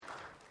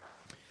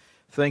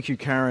Thank you,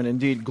 Karen.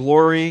 Indeed,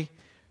 glory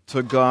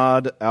to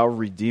God, our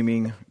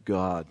redeeming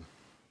God.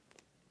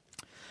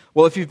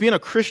 Well, if you've been a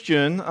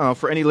Christian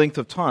for any length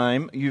of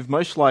time, you've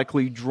most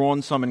likely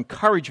drawn some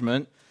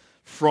encouragement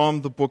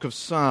from the book of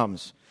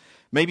Psalms.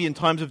 Maybe in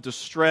times of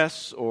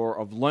distress or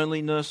of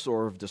loneliness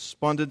or of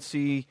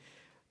despondency,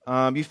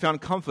 you found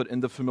comfort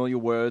in the familiar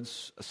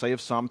words, say, of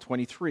Psalm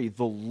 23,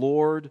 "The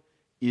Lord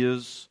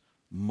is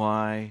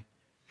my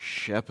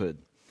shepherd."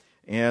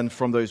 And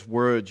from those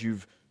words,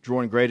 you've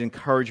drawn great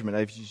encouragement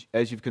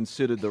as you've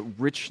considered the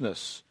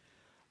richness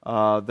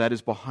that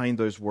is behind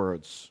those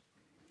words.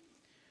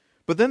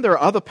 But then there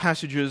are other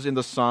passages in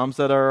the Psalms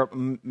that are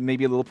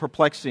maybe a little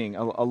perplexing,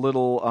 a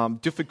little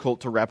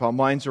difficult to wrap our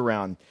minds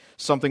around.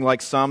 Something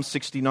like Psalm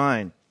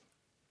 69.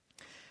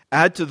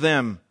 "Add to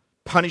them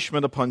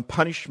punishment upon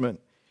punishment.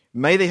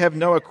 May they have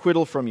no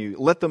acquittal from you.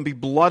 Let them be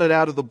blotted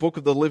out of the book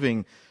of the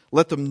living.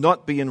 Let them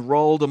not be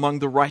enrolled among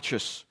the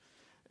righteous."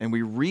 And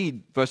we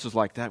read verses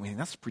like that, we think,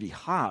 that's pretty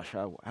harsh.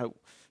 How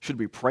should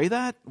we pray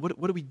that? What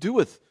do we do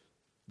with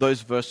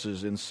those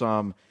verses in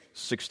Psalm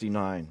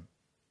 69?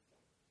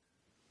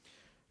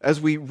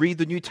 As we read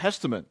the New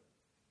Testament,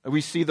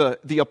 we see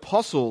the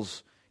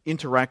apostles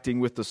interacting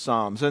with the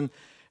Psalms.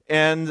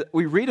 And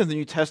we read in the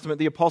New Testament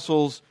the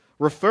apostles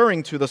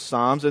referring to the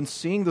Psalms and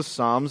seeing the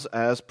Psalms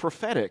as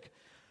prophetic.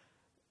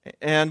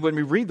 And when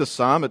we read the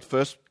Psalm at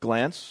first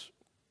glance,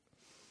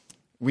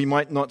 we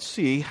might not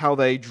see how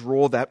they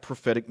draw that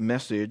prophetic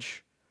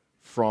message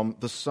from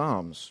the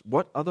Psalms.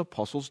 What are the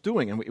apostles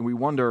doing? And we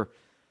wonder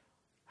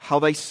how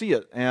they see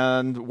it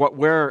and what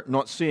we're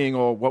not seeing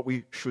or what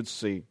we should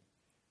see.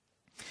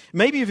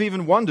 Maybe you've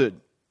even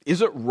wondered,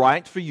 is it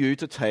right for you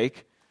to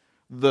take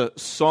the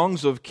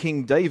songs of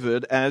King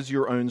David as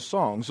your own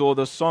songs, or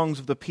the songs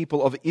of the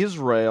people of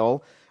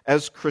Israel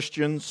as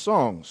Christian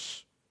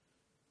songs?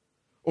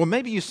 Or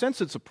maybe you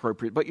sense it's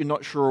appropriate, but you're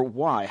not sure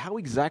why. How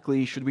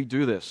exactly should we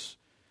do this?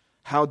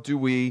 How do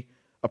we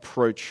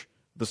approach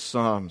the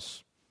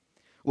Psalms?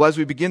 Well, as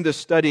we begin this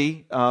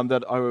study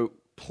that I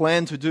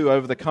plan to do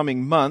over the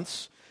coming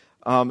months,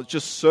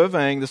 just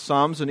surveying the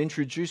Psalms and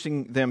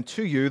introducing them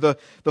to you, the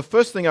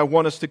first thing I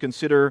want us to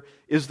consider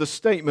is the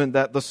statement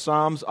that the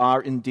Psalms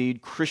are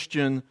indeed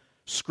Christian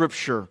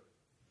Scripture.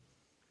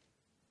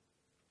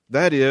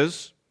 That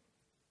is,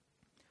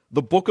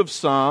 the book of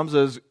Psalms,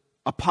 as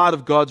a part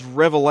of God's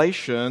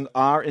revelation,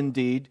 are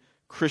indeed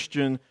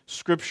Christian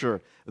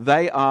Scripture.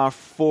 They are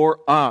for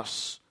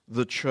us,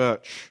 the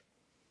church.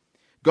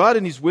 God,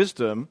 in His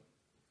wisdom,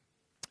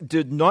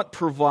 did not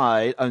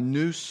provide a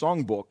new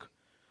songbook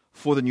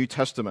for the New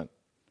Testament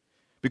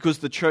because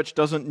the church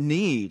doesn't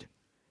need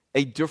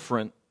a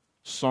different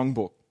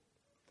songbook.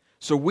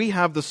 So we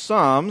have the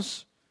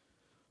Psalms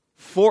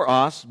for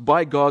us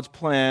by God's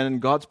plan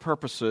and God's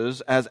purposes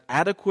as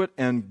adequate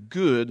and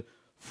good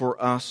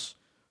for us,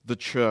 the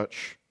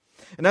church.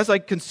 And as I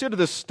consider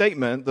this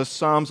statement, the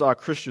Psalms are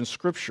Christian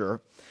Scripture,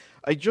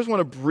 I just want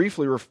to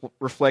briefly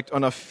reflect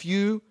on a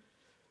few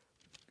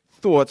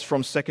thoughts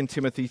from 2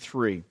 Timothy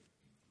 3.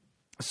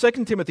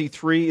 2 Timothy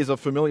 3 is a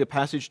familiar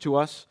passage to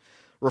us,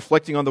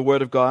 reflecting on the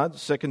Word of God.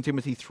 2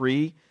 Timothy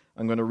 3,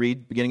 I'm going to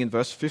read beginning in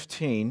verse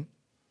 15.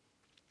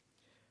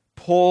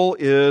 Paul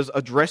is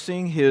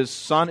addressing his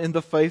son in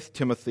the faith,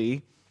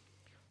 Timothy,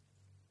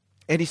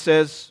 and he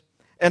says,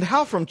 "And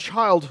how from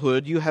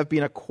childhood you have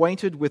been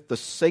acquainted with the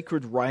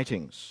sacred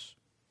writings,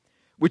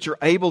 which are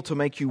able to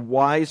make you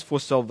wise for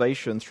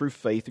salvation through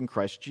faith in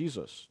Christ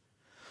Jesus.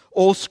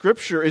 All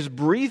Scripture is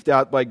breathed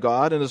out by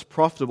God and is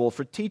profitable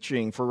for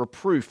teaching, for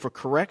reproof, for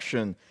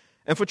correction,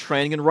 and for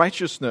training in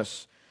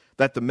righteousness,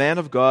 that the man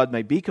of God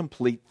may be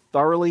complete,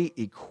 thoroughly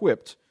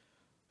equipped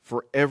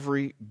for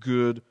every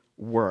good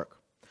work."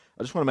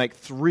 I just want to make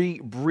 3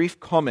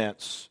 brief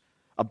comments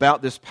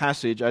about this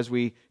passage as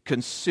we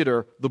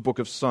consider the book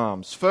of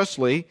Psalms.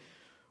 Firstly,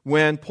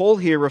 when Paul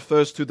here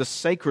refers to the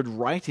sacred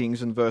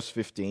writings in verse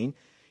 15,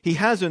 he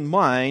has in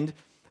mind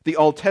the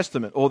Old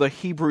Testament or the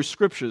Hebrew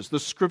Scriptures, the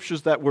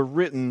Scriptures that were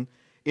written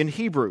in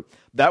Hebrew.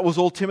 That was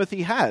all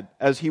Timothy had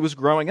as he was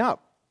growing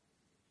up.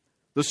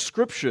 The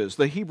Scriptures,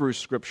 the Hebrew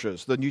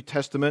Scriptures, the New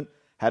Testament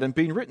hadn't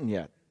been written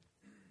yet.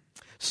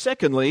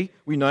 Secondly,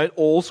 we note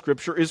all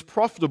Scripture is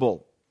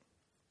profitable.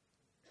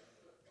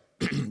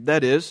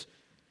 That is,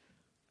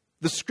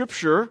 the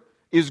Scripture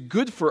is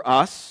good for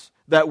us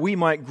that we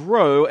might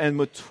grow and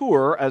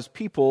mature as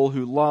people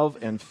who love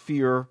and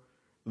fear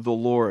the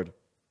Lord.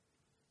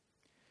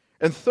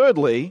 And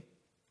thirdly,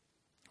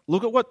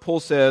 look at what Paul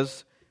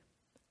says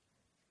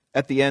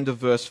at the end of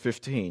verse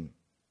 15.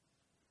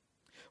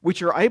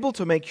 "Which are able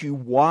to make you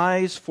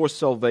wise for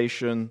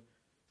salvation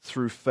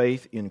through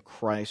faith in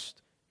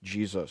Christ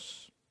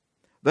Jesus."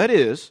 That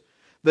is,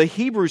 the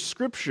Hebrew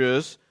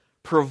Scriptures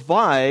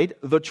provide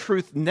the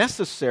truth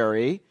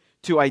necessary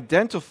to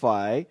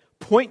identify,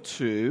 point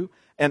to,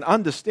 and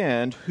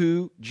understand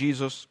who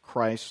Jesus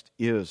Christ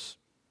is.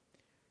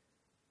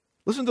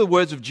 Listen to the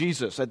words of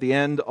Jesus at the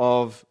end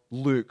of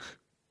Luke.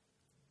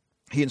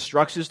 He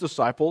instructs his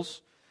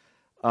disciples,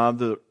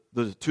 the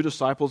 2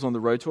 disciples on the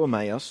road to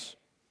Emmaus,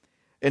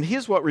 and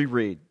here's what we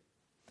read.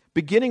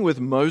 Beginning with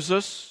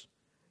Moses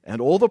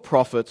and all the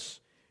prophets,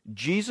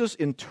 Jesus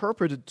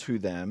interpreted to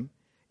them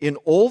in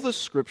all the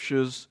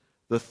scriptures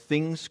the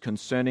things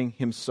concerning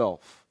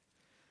himself.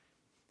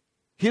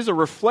 Here's a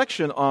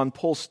reflection on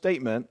Paul's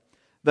statement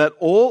that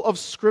all of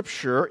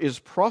Scripture is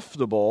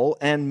profitable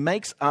and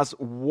makes us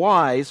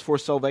wise for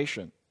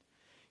salvation.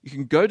 You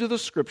can go to the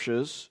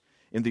Scriptures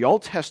in the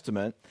Old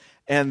Testament,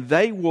 and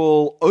they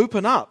will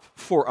open up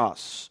for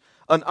us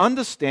an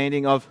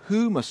understanding of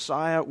who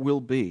Messiah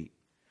will be.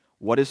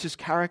 What is his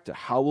character?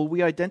 How will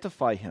we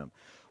identify him?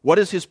 What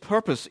is his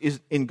purpose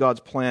in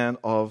God's plan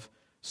of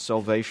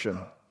salvation?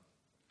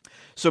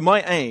 So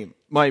my aim,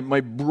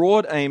 my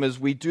broad aim as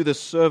we do this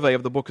survey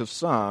of the book of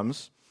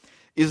Psalms,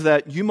 is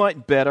that you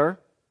might better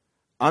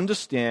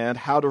understand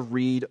how to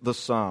read the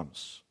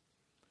Psalms,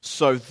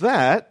 so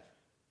that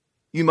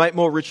you might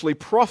more richly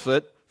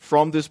profit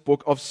from this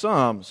book of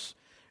Psalms,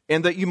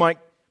 and that you might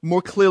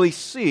more clearly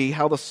see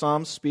how the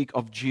Psalms speak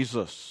of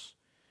Jesus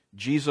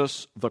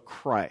the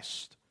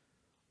Christ,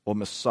 or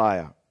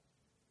Messiah.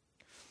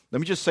 Let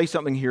me just say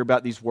something here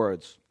about these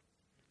words,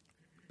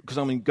 because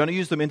I'm going to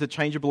use them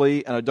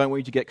interchangeably, and I don't want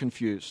you to get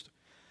confused.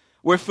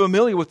 We're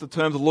familiar with the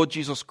term the Lord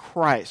Jesus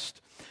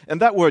Christ, and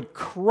that word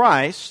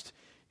Christ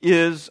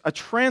is a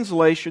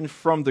translation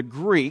from the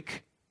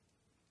Greek,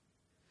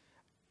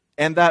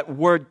 and that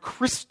word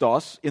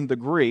Christos in the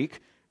Greek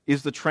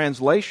is the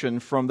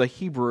translation from the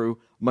Hebrew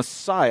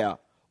Messiah,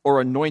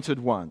 or anointed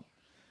one.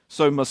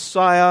 So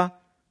Messiah,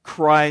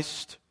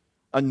 Christ,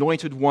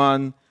 anointed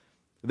one,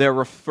 they're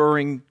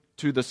referring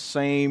to the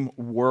same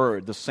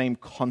word, the same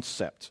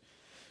concept.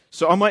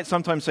 So I might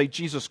sometimes say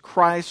Jesus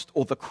Christ,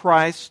 or the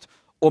Christ,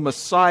 or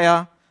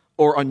Messiah,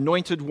 or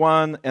anointed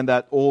one, and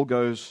that all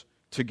goes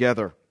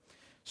together.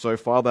 So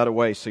file that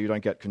away so you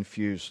don't get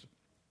confused.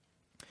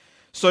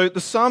 So the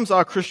Psalms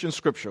are Christian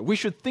scripture. We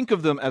should think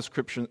of them as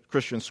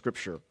Christian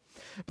scripture.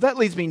 But that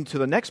leads me to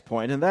the next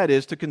point, and that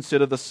is to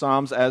consider the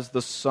Psalms as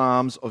the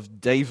Psalms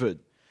of David.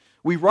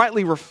 We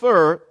rightly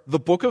refer the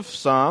book of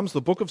Psalms,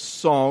 the book of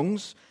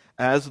songs,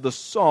 as the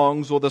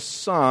songs or the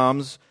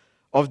Psalms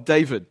of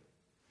David.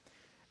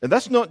 And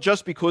that's not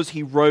just because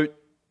he wrote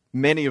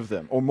many of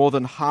them, or more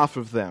than half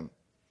of them,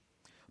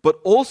 but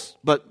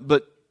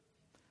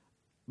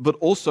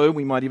also,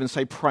 we might even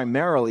say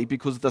primarily,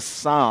 because the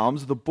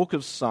Psalms, the book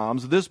of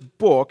Psalms, this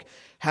book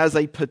has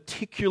a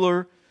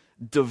particular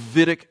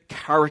Davidic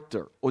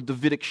character or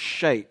Davidic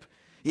shape.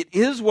 It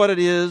is what it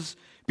is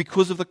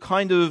because of the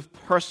kind of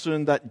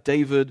person that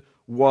David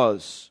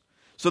was.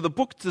 So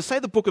to say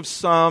the book of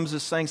Psalms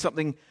is saying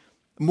something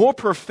more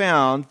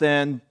profound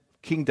than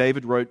King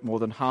David wrote more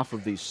than half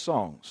of these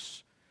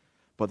songs,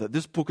 but that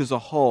this book as a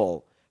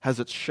whole has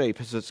its shape,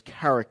 has its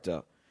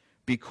character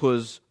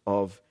because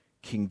of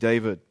King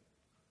David.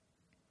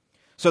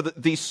 So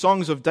that these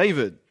songs of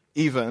David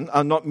even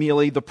are not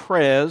merely the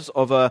prayers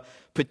of a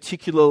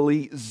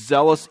particularly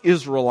zealous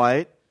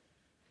Israelite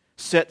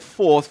set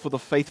forth for the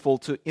faithful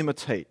to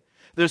imitate.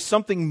 There's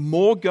something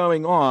more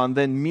going on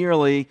than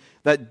merely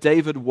that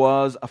David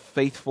was a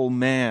faithful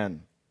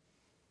man.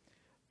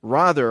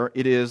 Rather,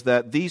 it is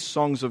that these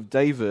songs of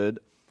David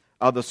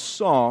are the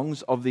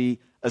songs of the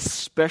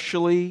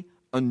especially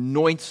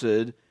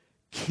anointed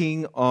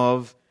King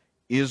of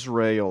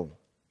Israel.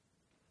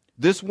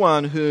 This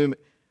one whom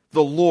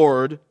the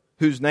Lord,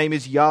 whose name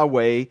is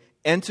Yahweh,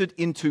 entered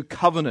into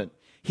covenant.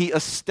 He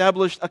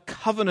established a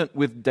covenant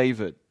with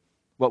David,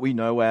 what we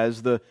know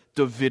as the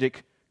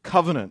Davidic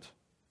covenant.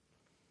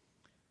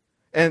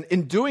 And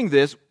in doing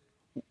this,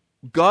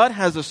 God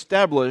has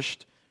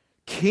established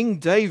King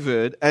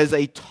David as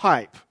a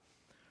type,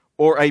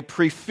 or a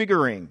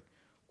prefiguring,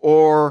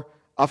 or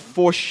a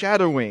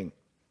foreshadowing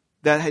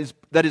that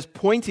is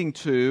pointing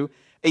to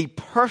a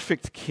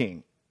perfect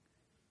king,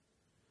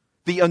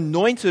 the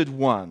anointed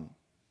one,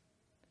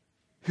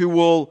 who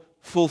will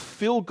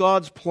fulfill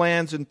God's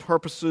plans and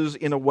purposes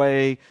in a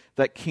way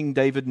that King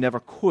David never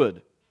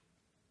could.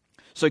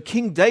 So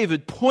King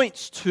David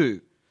points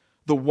to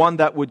the one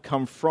that would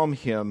come from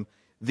him,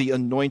 the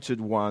anointed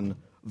one,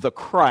 the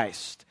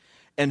Christ.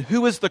 And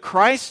who is the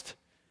Christ?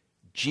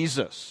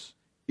 Jesus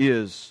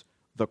is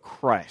the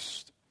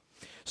Christ.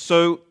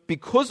 So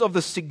because of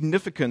the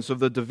significance of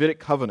the Davidic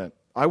covenant,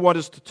 I want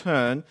us to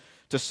turn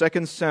to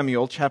 2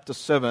 Samuel chapter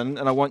 7,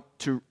 and I want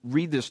to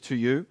read this to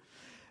you.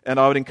 And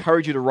I would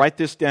encourage you to write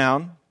this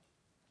down,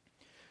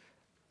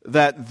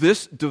 that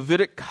this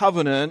Davidic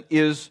covenant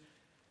is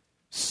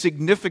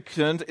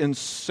significant and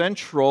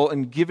central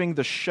in giving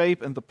the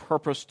shape and the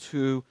purpose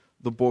to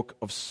the book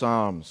of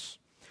Psalms.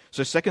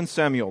 So 2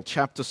 Samuel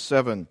chapter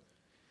 7,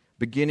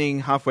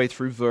 beginning halfway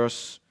through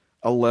verse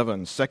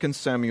 11. 2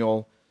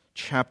 Samuel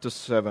chapter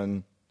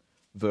 7,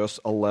 verse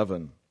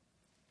 11.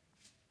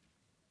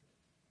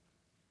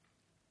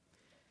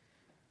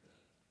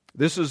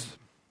 This is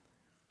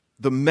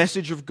the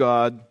message of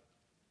God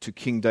to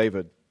King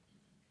David.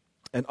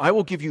 And I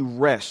will give you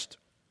rest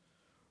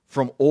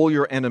from all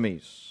your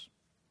enemies.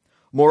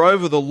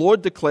 Moreover, the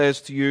Lord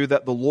declares to you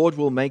that the Lord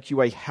will make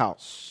you a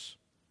house.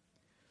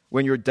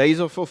 When your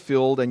days are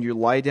fulfilled and you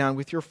lie down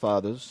with your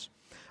fathers,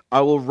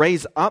 I will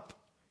raise up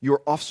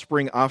your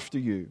offspring after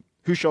you,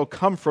 who shall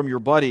come from your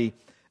body,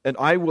 and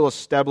I will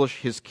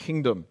establish his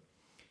kingdom.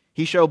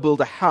 He shall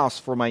build a house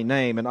for my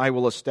name, and I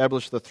will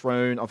establish the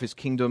throne of his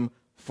kingdom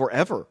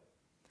forever.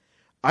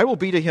 I will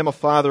be to him a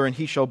father, and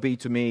he shall be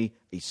to me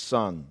a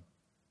son.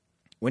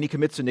 When he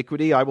commits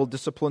iniquity, I will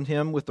discipline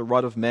him with the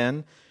rod of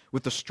men,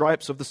 with the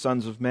stripes of the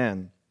sons of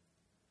men.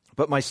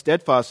 But my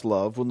steadfast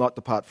love will not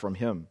depart from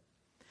him,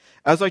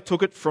 as I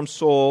took it from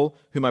Saul,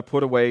 whom I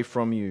put away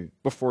from you,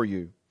 before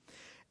you.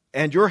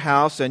 And your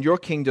house and your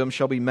kingdom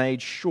shall be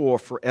made sure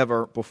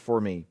forever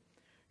before me.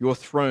 Your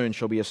throne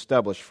shall be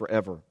established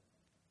forever.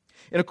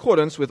 In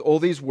accordance with all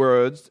these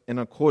words, in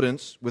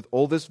accordance with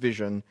all this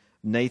vision,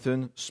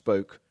 Nathan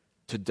spoke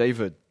to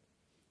David.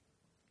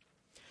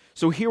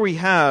 So here we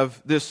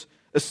have this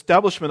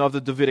establishment of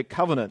the Davidic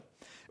covenant.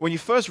 When you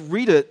first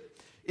read it,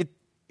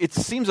 it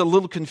seems a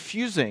little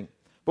confusing.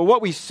 But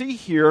what we see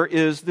here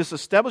is this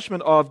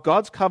establishment of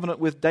God's covenant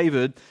with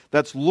David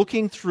that's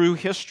looking through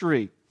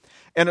history.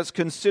 And it's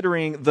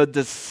considering the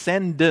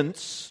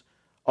descendants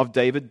of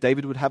David.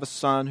 David would have a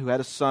son who had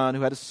a son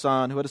who had a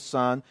son who had a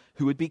son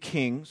who would be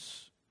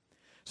kings.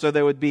 So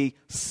there would be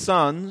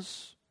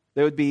sons.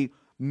 There would be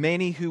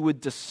many who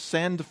would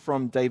descend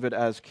from David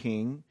as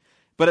king.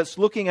 But it's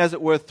looking, as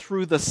it were,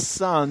 through the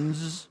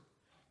sons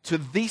to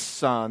the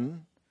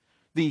son,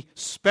 the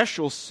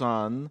special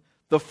son,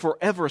 the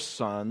forever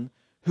son,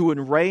 who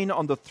would reign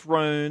on the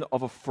throne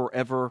of a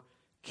forever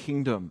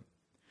kingdom.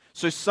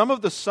 So some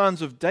of the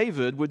sons of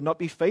David would not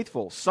be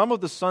faithful. Some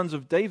of the sons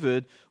of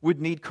David would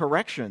need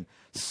correction.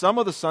 Some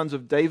of the sons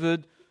of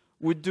David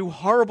would do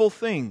horrible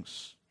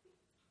things.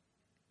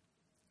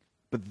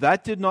 But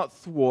that did not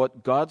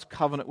thwart God's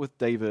covenant with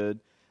David,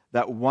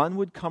 that one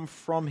would come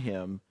from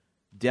him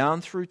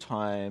down through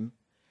time,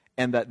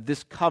 and that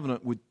this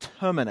covenant would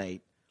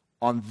terminate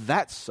on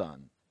that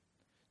son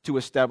to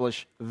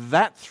establish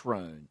that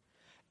throne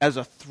as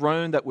a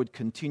throne that would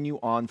continue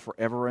on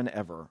forever and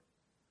ever.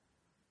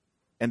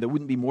 And there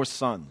wouldn't be more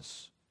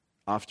sons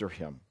after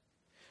him.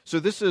 So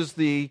this is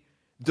the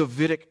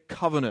Davidic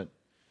covenant.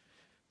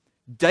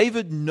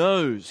 David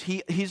knows,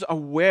 he's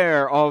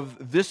aware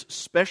of this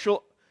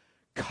special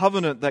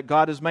covenant that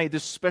God has made,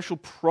 this special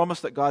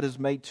promise that God has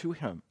made to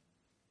him.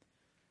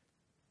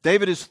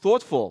 David is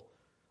thoughtful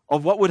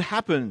of what would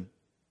happen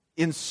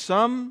in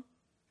some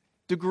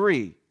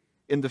degree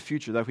in the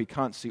future, though we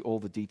can't see all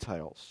the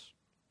details.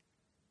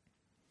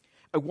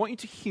 I want you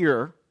to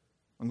hear,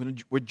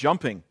 we're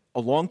jumping a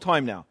long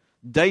time now.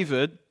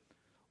 David,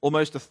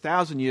 almost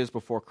 1,000 years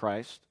before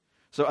Christ.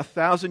 So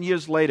 1,000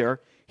 years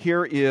later,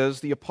 here is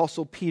the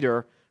Apostle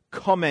Peter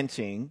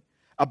commenting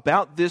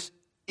about this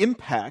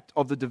impact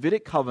of the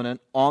Davidic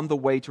covenant on the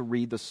way to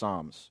read the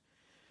Psalms.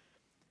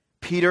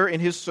 Peter, in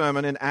his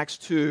sermon in Acts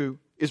 2,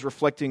 is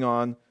reflecting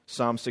on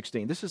Psalm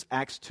 16. This is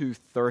Acts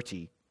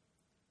 2:30.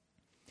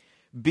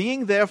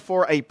 Being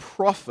therefore a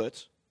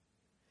prophet,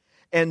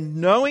 and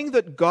knowing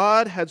that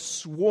God had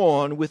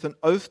sworn with an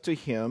oath to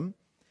him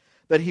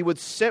that he would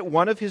set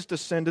one of his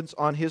descendants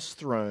on his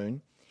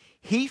throne,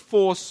 he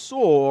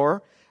foresaw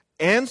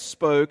and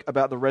spoke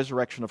about the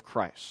resurrection of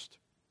Christ.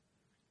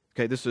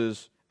 Okay, this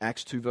is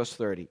Acts 2, verse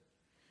 30.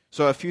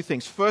 So a few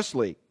things.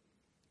 Firstly,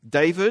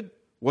 David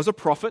was a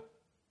prophet.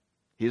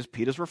 Here's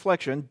Peter's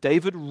reflection.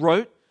 David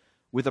wrote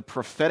with a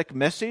prophetic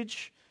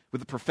message,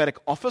 with a prophetic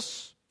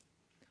office.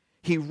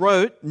 He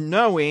wrote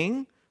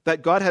knowing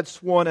that God had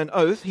sworn an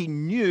oath. He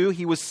knew,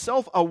 he was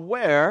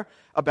self-aware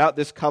about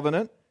this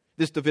covenant,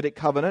 this Davidic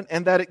covenant,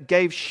 and that it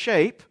gave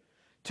shape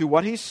to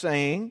what he's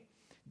saying.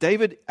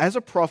 David, as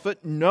a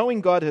prophet, knowing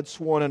God had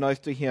sworn an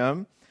oath to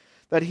him,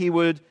 that he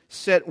would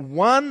set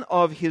one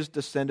of his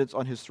descendants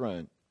on his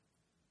throne.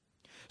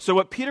 So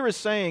what Peter is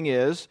saying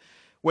is,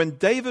 when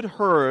David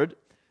heard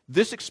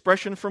this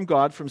expression from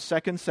God, from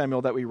 2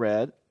 Samuel that we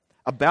read,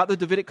 about the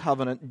Davidic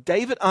covenant,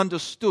 David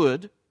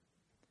understood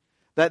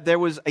that there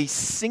was a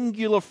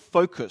singular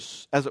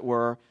focus, as it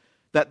were,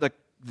 that the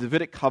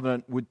Davidic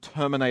covenant would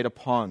terminate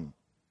upon.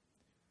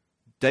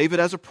 David,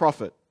 as a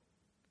prophet,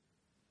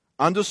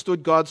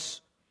 understood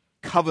God's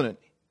covenant,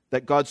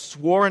 that God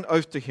swore an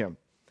oath to him,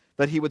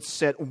 that he would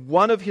set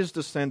one of his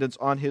descendants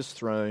on his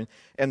throne,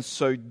 and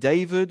so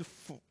David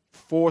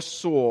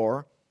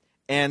foresaw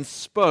and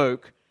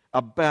spoke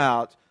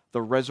about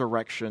the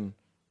resurrection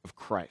of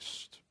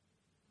Christ.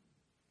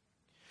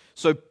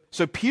 So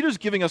Peter's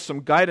giving us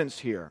some guidance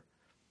here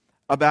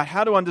about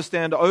how to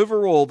understand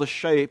overall the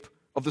shape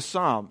of the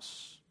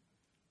Psalms.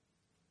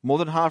 More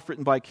than half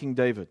written by King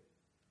David.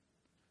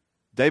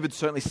 David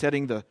certainly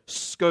setting the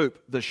scope,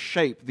 the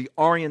shape, the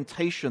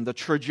orientation, the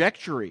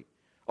trajectory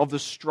of the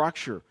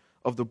structure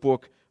of the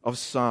book of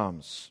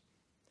Psalms.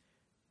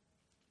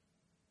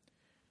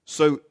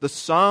 So the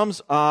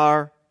Psalms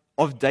are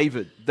of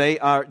David. They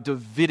are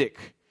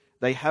Davidic.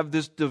 They have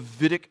this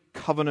Davidic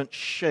covenant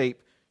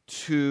shape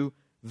to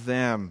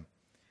them.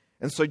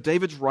 And so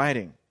David's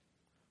writing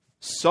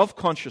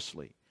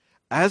self-consciously,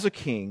 as a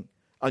king,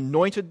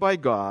 anointed by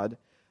God,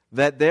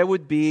 that there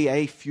would be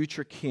a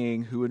future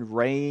king who would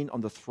reign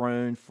on the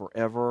throne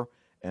forever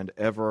and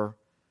ever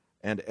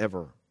and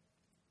ever.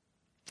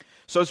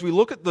 So as we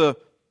look at the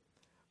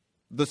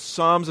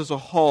Psalms as a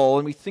whole,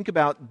 and we think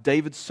about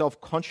David's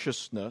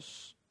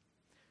self-consciousness,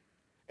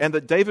 and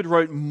that David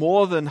wrote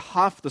more than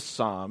half the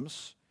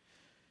Psalms,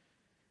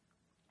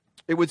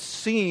 it would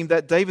seem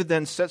that David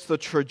then sets the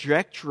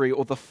trajectory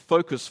or the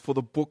focus for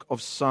the book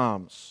of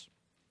Psalms,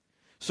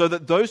 so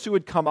that those who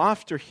would come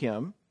after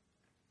him,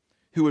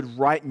 who would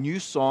write new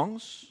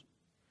songs,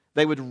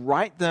 they would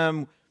write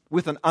them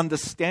with an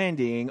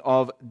understanding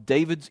of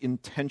David's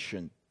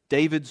intention,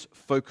 David's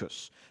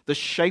focus, the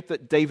shape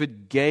that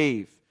David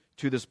gave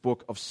to this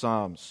book of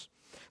Psalms.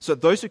 So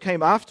those who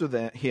came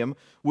after him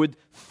would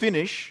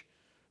finish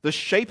the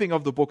shaping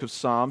of the book of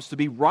Psalms to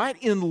be right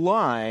in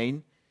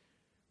line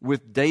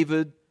with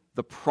David,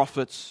 the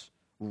prophet's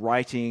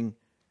writing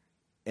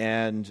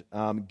and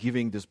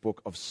giving this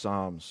book of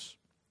Psalms.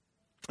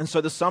 And so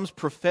the Psalms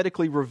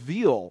prophetically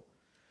reveal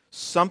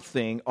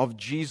something of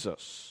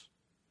Jesus.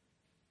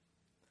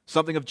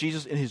 Something of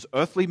Jesus in his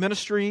earthly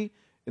ministry,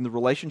 in the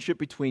relationship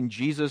between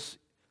Jesus,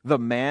 the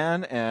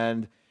man,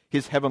 and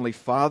his heavenly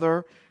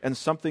Father, and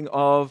something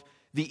of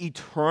the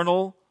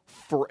eternal,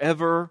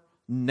 forever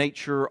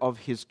nature of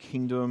his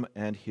kingdom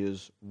and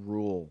his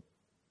rule.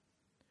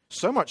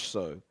 So much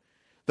so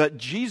that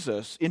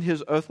Jesus, in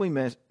his earthly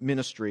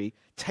ministry,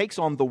 takes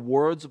on the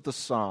words of the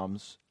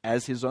Psalms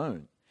as his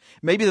own.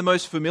 Maybe the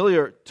most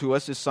familiar to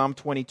us is Psalm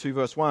 22,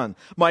 verse 1.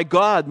 My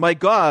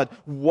God,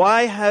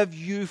 why have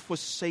you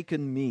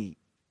forsaken me?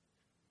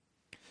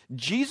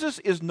 Jesus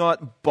is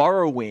not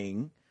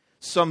borrowing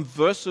some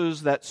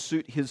verses that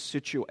suit his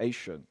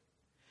situation.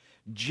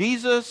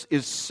 Jesus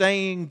is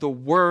saying the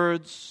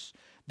words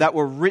that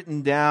were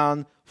written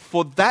down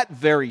for that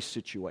very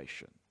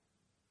situation.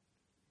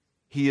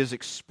 He is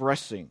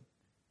expressing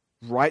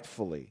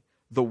rightfully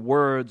the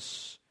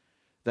words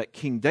that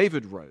King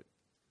David wrote,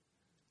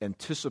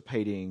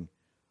 anticipating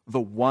the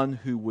one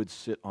who would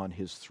sit on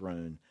his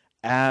throne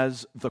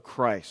as the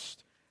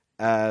Christ,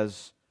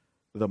 as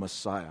the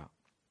Messiah.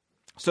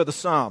 So the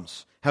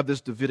Psalms have this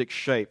Davidic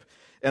shape.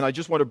 And I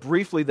just want to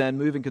briefly then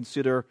move and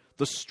consider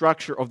the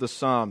structure of the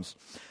Psalms.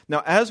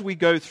 Now, as we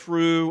go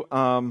through,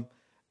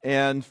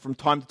 and from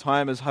time to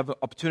time, as I have an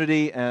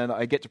opportunity and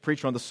I get to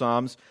preach on the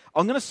Psalms,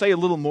 I'm going to say a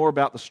little more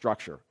about the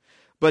structure.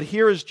 But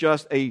here is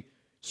just a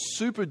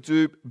super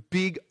dupe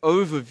big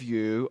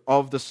overview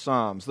of the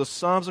Psalms. The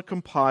Psalms are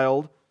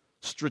compiled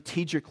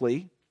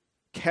strategically,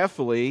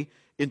 carefully,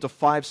 into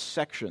 5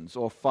 sections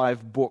or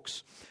 5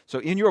 books. So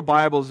in your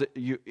Bibles,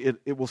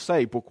 it will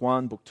say Book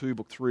 1, Book 2,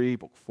 Book 3,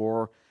 Book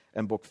 4,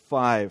 and Book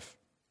 5.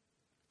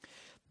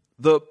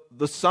 The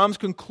Psalms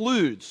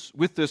concludes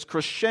with this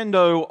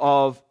crescendo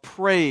of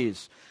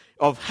praise,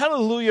 of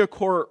hallelujah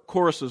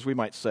choruses, we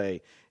might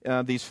say,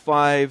 these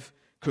 5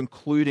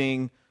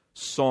 concluding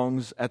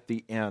songs at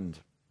the end.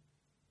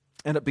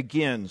 And it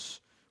begins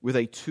with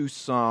a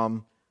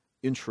 2-psalm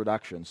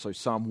introduction. So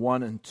Psalm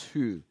 1 and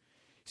 2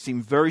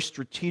 seem very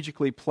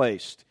strategically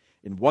placed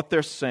in what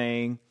they're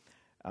saying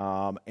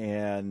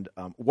and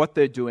what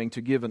they're doing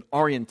to give an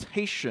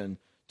orientation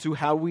to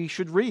how we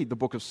should read the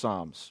book of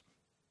Psalms.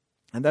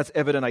 And that's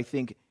evident, I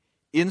think,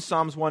 in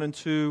Psalms 1 and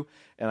 2,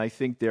 and I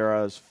think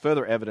there is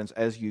further evidence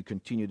as you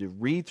continue to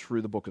read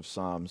through the book of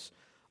Psalms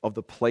of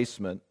the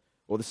placement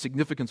or the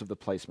significance of the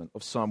placement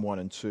of Psalm 1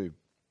 and 2.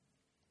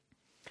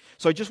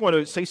 So I just want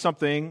to say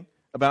something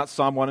about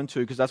Psalm 1 and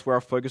 2 because that's where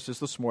our focus is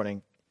this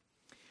morning.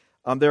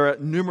 There are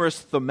numerous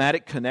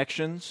thematic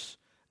connections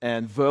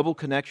and verbal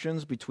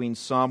connections between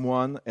Psalm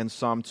 1 and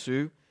Psalm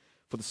 2.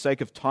 For the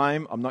sake of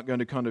time, I'm not going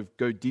to kind of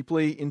go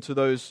deeply into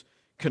those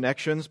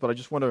connections, but I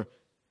just want to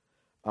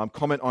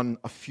comment on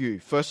a few.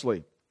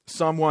 Firstly,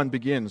 Psalm 1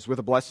 begins with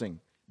a blessing.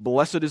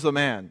 Blessed is the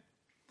man.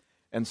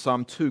 And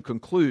Psalm 2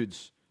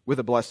 concludes with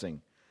a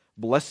blessing.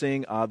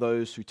 Blessing are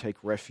those who take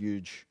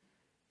refuge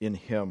in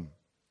him.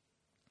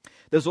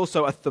 There's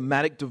also a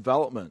thematic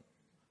development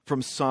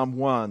from Psalm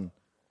 1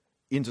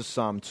 into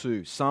Psalm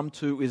 2. Psalm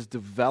 2 is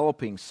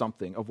developing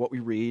something of what we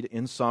read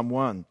in Psalm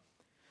 1.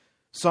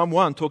 Psalm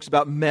 1 talks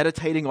about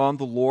meditating on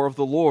the law of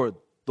the Lord,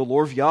 the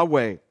law of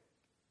Yahweh.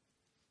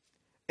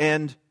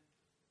 And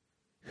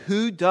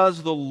who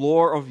does the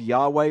law of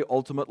Yahweh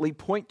ultimately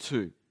point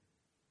to?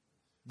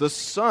 The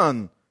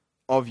Son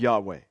of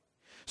Yahweh.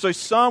 So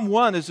Psalm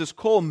 1 is this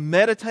call,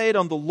 meditate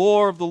on the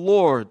law of the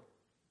Lord.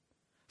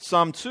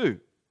 Psalm 2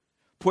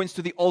 points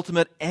to the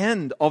ultimate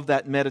end of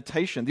that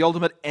meditation, the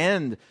ultimate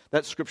end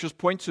that Scriptures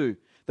point to.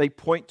 They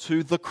point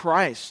to the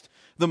Christ,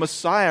 the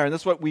Messiah, and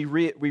that's what we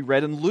read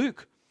in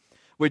Luke,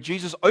 where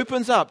Jesus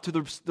opens up to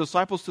the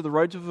disciples to the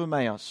road of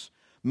Emmaus,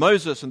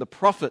 Moses and the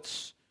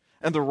prophets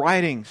and the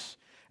writings,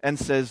 and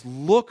says,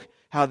 look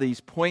how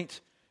these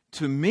point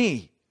to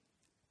me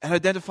and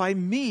identify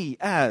me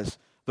as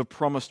the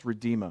promised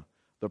Redeemer,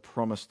 the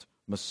promised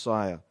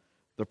Messiah,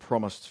 the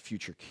promised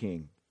future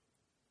King.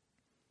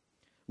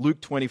 Luke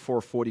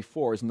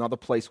 24:44 is another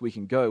place we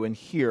can go and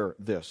hear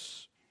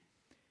this.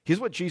 Here's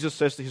what Jesus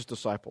says to his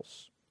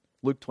disciples.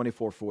 Luke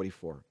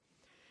 24:44.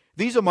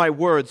 These are my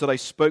words that I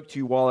spoke to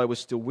you while I was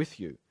still with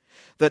you,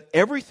 that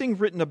everything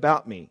written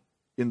about me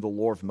in the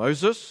law of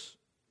Moses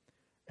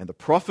and the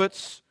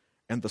prophets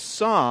and the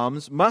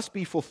Psalms must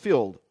be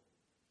fulfilled.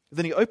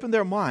 Then he opened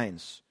their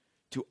minds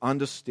to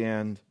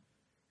understand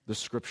the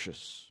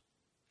Scriptures.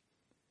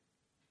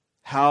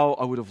 How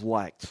I would have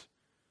liked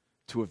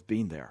to have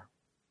been there,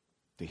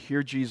 to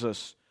hear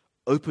Jesus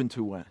open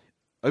to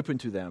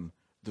them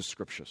the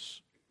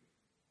Scriptures.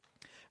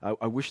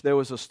 I wish there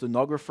was a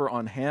stenographer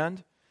on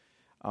hand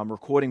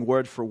recording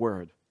word for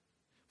word.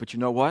 But you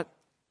know what?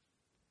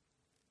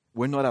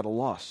 We're not at a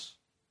loss.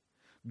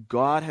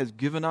 God has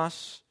given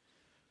us,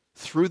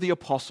 through the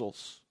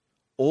apostles,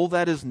 all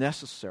that is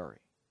necessary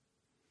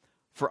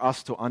for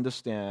us to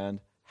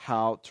understand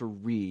how to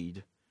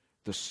read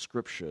the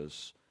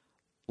Scriptures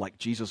like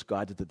Jesus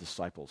guided the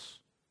disciples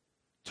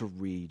to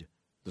read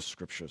the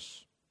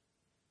Scriptures.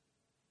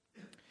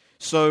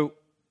 So,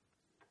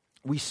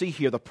 we see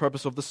here the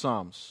purpose of the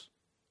Psalms.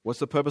 What's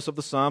the purpose of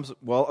the Psalms?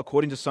 Well,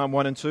 according to Psalm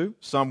 1 and 2,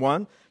 Psalm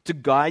 1, to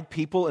guide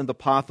people in the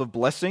path of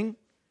blessing.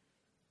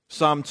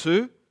 Psalm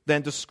 2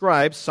 then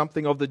describes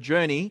something of the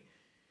journey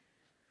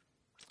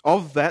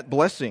of that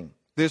blessing.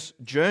 This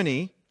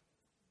journey,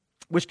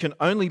 which can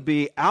only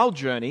be our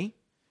journey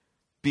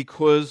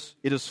because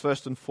it is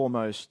first and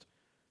foremost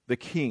the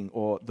King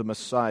or the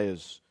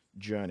Messiah's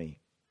journey.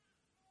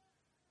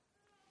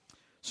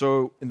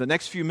 So in the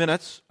next few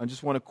minutes, I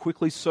just want to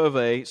quickly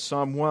survey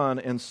Psalm 1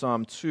 and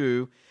Psalm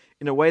 2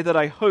 in a way that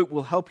I hope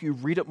will help you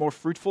read it more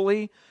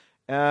fruitfully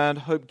and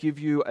hope give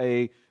you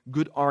a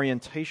good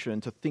orientation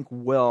to think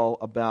well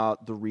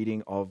about the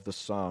reading of the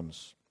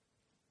Psalms.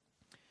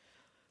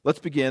 Let's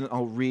begin.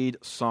 I'll read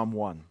Psalm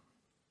 1.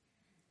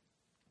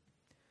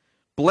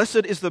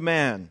 Blessed is the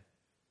man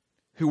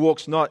who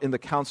walks not in the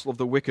counsel of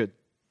the wicked,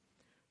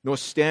 nor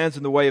stands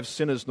in the way of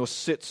sinners, nor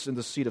sits in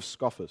the seat of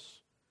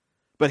scoffers.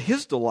 But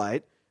his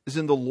delight is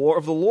in the law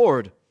of the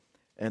Lord,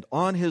 and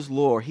on his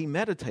law he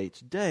meditates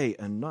day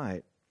and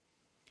night.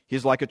 He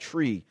is like a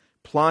tree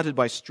planted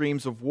by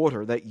streams of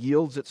water that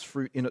yields its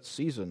fruit in its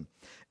season,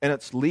 and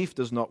its leaf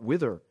does not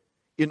wither.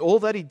 In all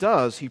that he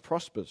does, he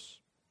prospers.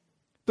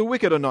 The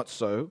wicked are not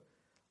so,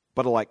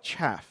 but are like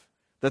chaff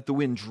that the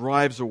wind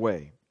drives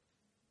away.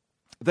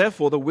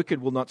 Therefore the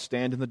wicked will not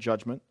stand in the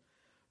judgment,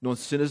 nor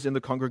sinners in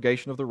the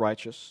congregation of the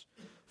righteous.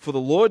 For the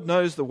Lord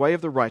knows the way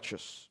of the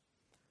righteous,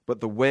 but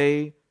the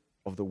way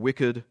of the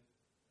wicked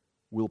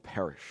will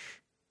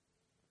perish.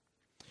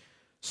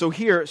 So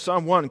here,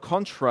 Psalm 1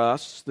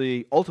 contrasts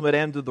the ultimate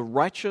end of the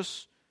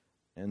righteous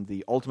and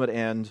the ultimate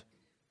end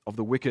of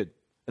the wicked.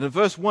 And in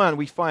verse 1,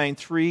 we find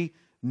three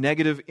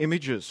negative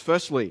images.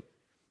 Firstly,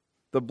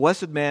 the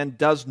blessed man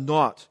does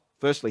not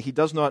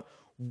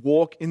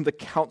walk in the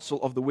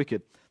counsel of the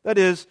wicked. That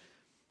is,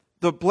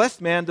 the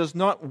blessed man does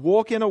not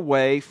walk in a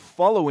way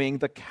following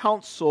the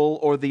counsel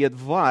or the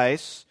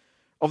advice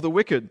of the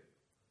wicked.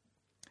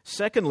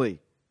 Secondly,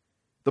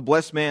 the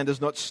blessed man does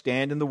not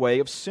stand in the way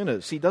of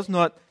sinners. He does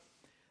not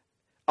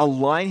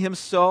align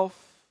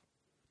himself,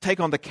 take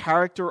on the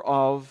character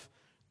of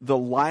the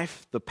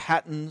life, the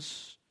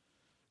patterns,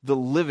 the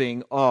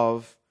living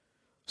of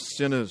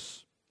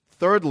sinners.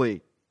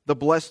 Thirdly, the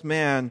blessed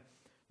man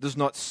does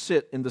not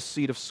sit in the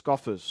seat of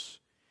scoffers.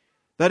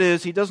 That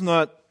is, he does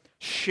not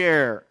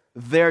share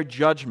their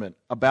judgment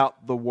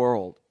about the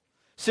world.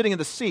 Sitting in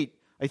the seat,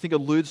 I think,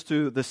 alludes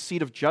to the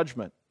seat of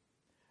judgment.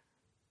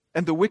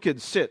 And the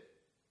wicked sit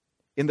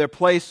in their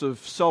place of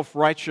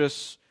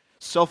self-righteous,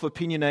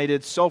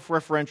 self-opinionated,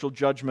 self-referential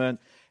judgment,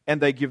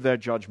 and they give their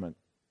judgment.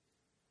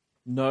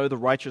 No, the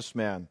righteous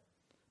man,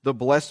 the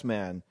blessed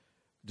man,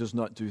 does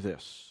not do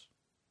this.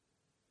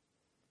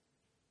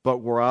 But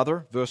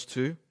rather, verse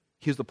 2,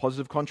 here's the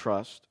positive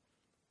contrast.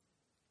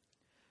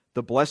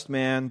 The blessed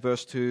man,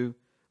 verse 2,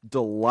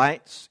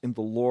 delights in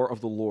the law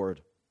of the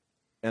Lord,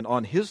 and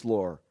on his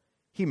law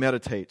he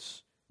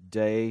meditates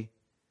day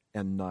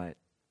and night.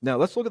 Now,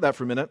 let's look at that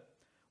for a minute.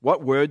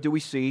 What word do we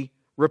see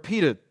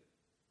repeated?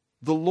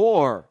 The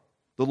law.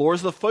 The law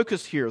is the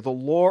focus here. The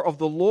law of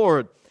the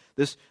Lord.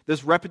 This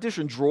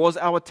repetition draws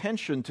our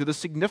attention to the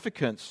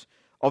significance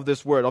of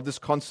this word, of this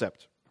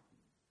concept.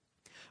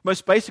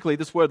 Most basically,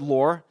 this word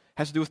law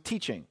has to do with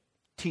teaching.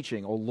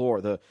 Teaching or law.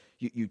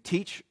 You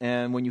teach,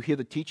 and when you hear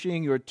the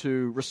teaching, you're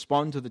to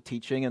respond to the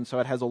teaching, and so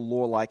it has a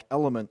law-like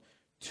element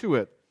to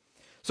it.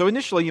 So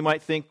initially you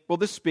might think, well,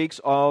 this speaks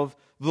of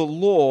the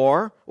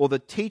law or the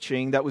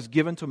teaching that was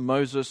given to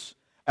Moses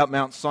at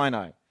Mount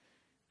Sinai.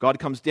 God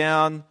comes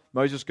down,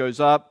 Moses goes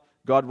up,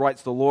 God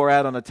writes the law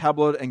out on a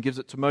tablet and gives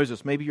it to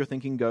Moses. Maybe your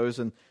thinking goes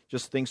and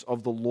just thinks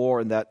of the law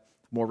in that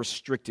more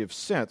restrictive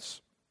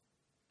sense.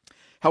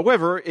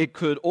 However, it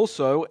could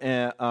also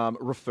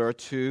refer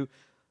to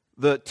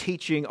the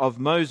teaching of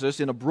Moses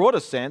in a broader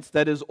sense,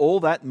 that is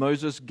all that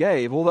Moses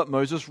gave, all that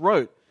Moses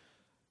wrote,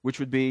 which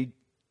would be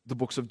the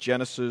books of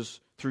Genesis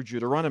through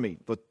Deuteronomy,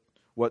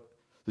 what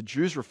the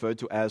Jews referred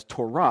to as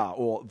Torah,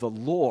 or the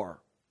law,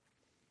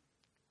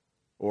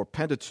 or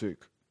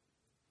Pentateuch.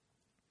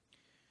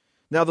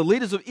 Now, the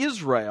leaders of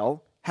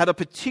Israel had a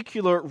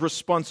particular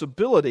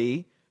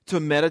responsibility to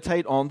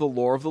meditate on the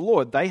law of the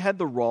Lord. They had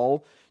the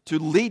role to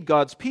lead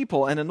God's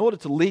people, and in order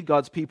to lead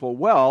God's people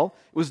well,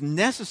 it was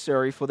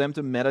necessary for them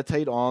to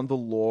meditate on the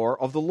law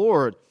of the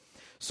Lord.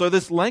 So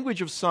this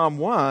language of Psalm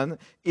 1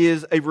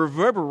 is a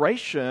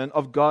reverberation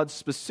of God's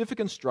specific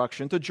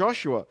instruction to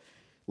Joshua.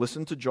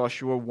 Listen to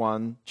Joshua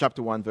 1,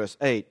 chapter 1, verse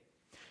 8.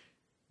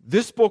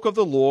 This book of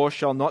the law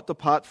shall not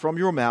depart from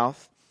your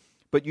mouth,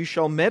 but you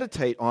shall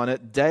meditate on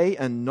it day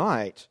and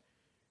night,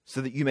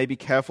 so that you may be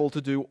careful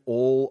to do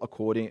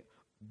according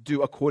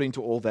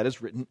to all that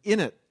is written in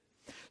it.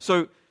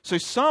 So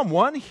Psalm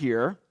 1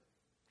 here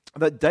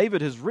that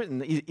David has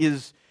written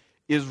is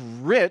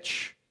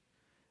rich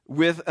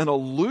with an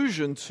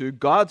allusion to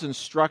God's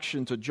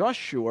instruction to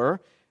Joshua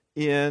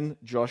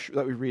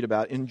that we read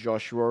about in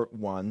Joshua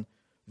 1,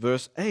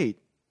 verse 8.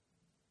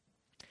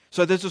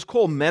 So there's this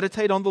call,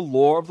 meditate on the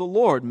law of the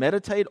Lord,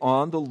 meditate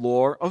on the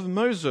law of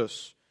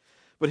Moses.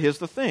 But here's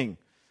the thing.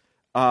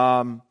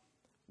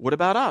 What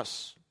about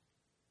us?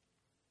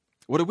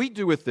 What do we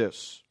do with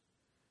this?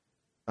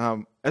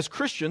 As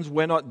Christians,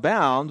 we're not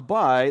bound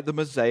by the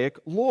Mosaic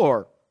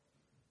law.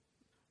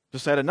 To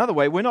say it another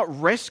way, we're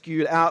not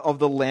rescued out of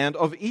the land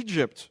of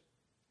Egypt,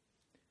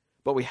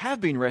 but we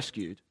have been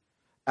rescued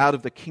out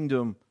of the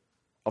kingdom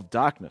of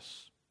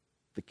darkness,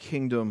 the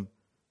kingdom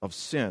of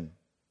sin.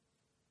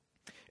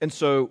 And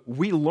so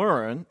we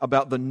learn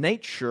about the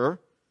nature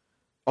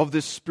of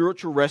this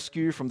spiritual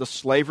rescue from the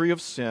slavery of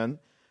sin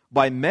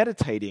by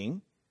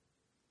meditating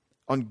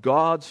on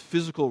God's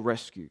physical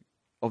rescue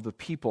of the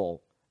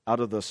people out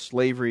of the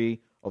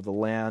slavery of the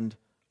land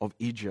of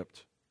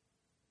Egypt.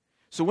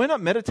 So we're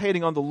not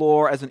meditating on the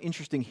law as an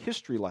interesting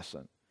history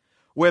lesson.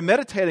 We're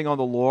meditating on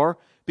the law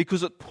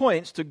because it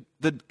points to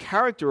the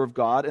character of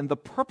God and the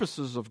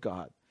purposes of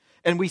God.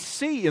 And we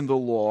see in the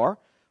law,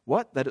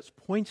 that it's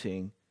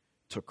pointing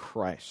to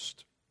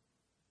Christ.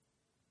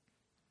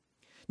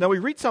 Now we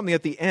read something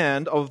at the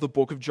end of the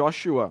book of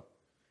Joshua.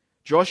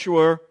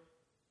 Joshua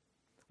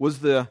was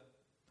the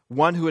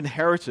one who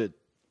inherited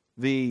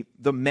the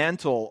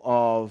mantle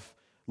of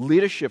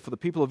leadership for the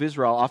people of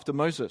Israel after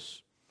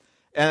Moses.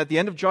 And at the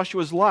end of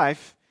Joshua's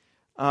life,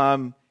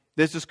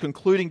 there's this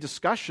concluding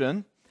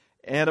discussion,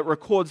 and it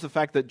records the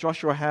fact that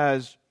Joshua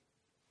has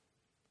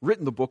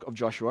written the book of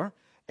Joshua.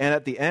 And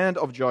at the end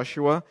of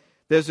Joshua,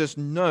 there's this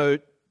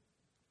note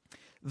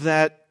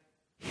that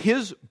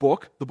his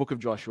book, the book of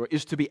Joshua,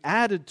 is to be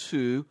added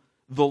to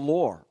the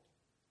law.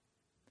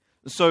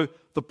 So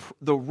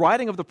the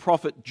writing of the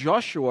prophet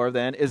Joshua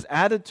then is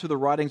added to the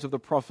writings of the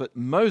prophet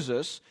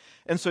Moses.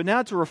 And so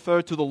now to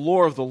refer to the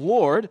law of the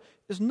Lord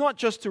is not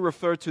just to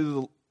refer to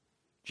the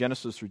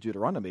Genesis through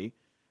Deuteronomy,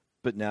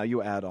 but now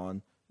you add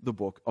on the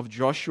book of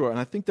Joshua. And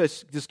I think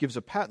this gives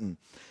a pattern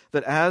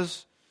that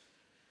as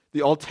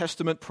the Old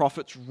Testament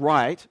prophets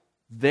write,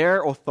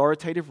 their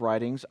authoritative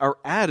writings are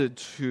added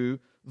to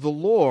the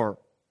law.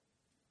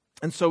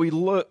 And so we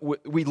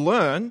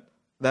learn,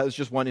 that is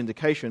just one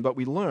indication, but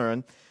we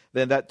learn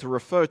then that to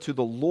refer to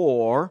the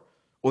law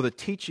or the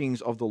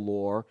teachings of the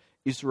law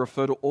is to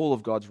refer to all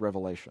of God's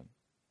revelation.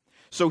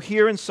 So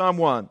here in Psalm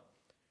 1,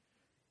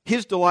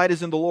 his delight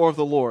is in the law of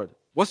the Lord.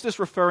 What's this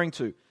referring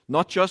to?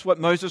 Not just what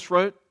Moses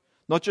wrote,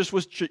 not just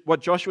what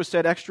Joshua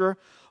said extra,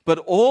 but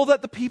all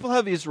that the people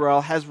of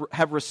Israel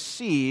have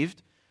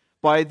received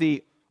by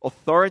the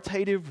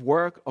authoritative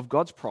work of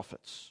God's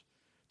prophets,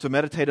 to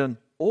meditate on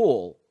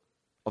all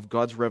of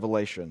God's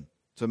revelation,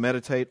 to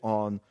meditate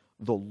on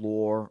the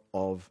law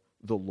of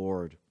the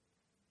Lord.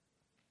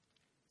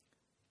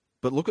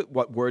 But look at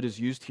what word is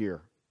used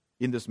here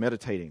in this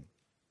meditating.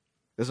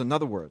 There's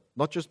another word,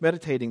 not just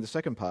meditating, the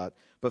second part,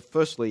 but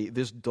firstly,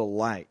 this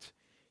delight.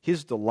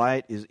 His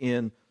delight is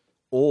in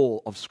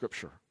all of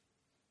Scripture.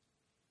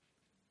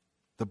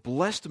 The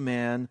blessed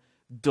man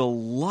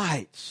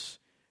delights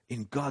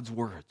in God's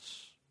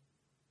words,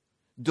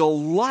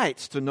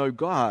 delights to know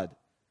God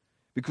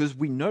because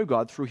we know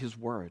God through His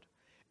Word,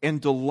 and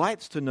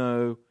delights to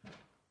know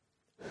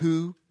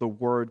who the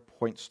Word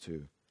points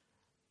to,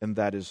 and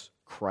that is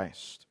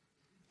Christ.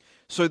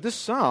 So this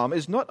psalm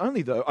is not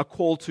only, though, a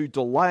call to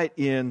delight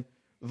in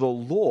the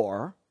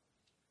law,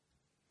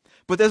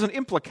 but there's an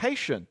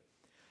implication.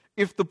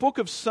 If the book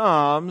of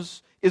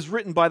Psalms is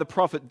written by the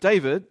prophet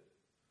David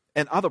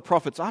and other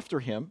prophets after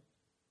him,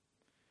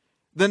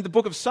 then the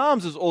book of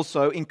Psalms is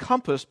also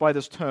encompassed by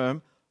this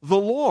term, the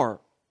law.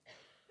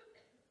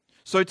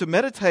 So to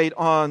meditate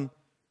on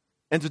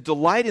and to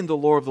delight in the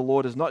law of the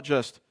Lord is not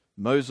just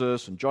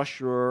Moses and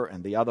Joshua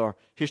and the other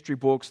history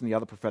books and the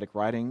other prophetic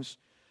writings,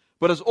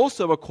 but is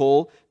also a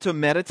call to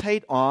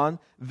meditate on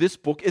this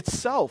book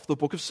itself, the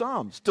book of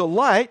Psalms.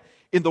 Delight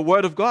in the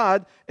Word of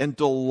God and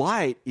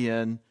delight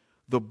in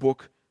the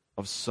book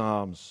of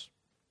Psalms.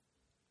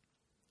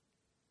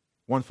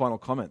 One final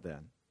comment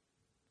then.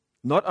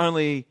 Not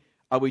only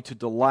are we to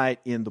delight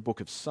in the book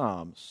of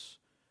Psalms,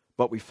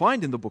 but we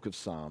find in the book of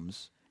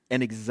Psalms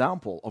an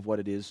example of what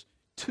it is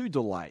to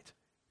delight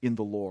in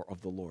the law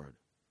of the Lord.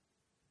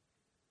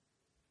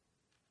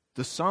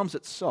 The Psalms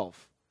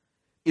itself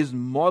is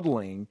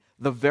modeling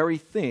the very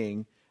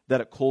thing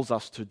that it calls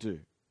us to do,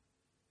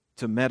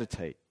 to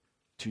meditate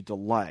to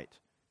delight,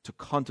 to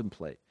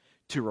contemplate,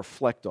 to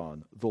reflect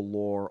on the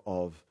law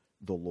of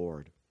the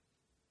Lord.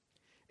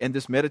 And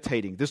this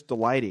meditating, this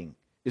delighting,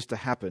 is to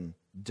happen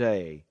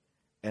day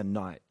and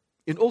night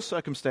in all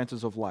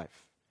circumstances of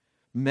life.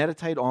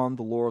 Meditate on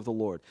the law of the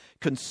Lord.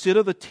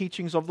 Consider the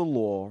teachings of the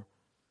law,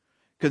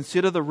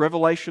 consider the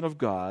revelation of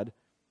God,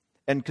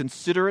 and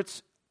consider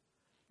its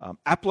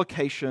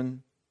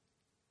application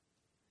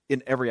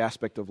in every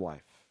aspect of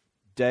life,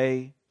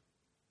 day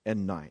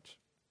and night.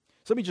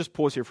 So let me just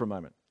pause here for a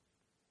moment.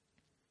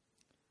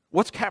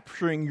 What's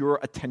capturing your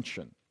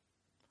attention?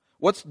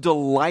 What's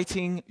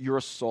delighting your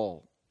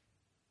soul?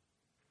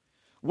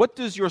 What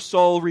does your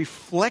soul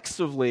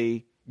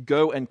reflexively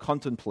go and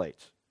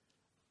contemplate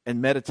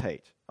and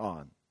meditate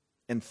on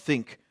and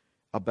think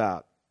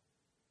about?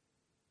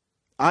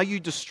 Are you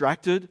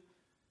distracted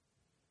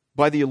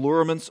by the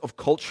allurements of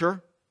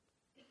culture?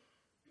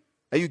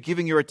 Are you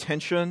giving your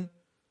attention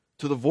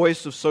to the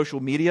voice of social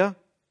media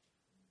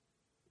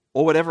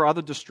or whatever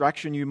other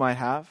distraction you might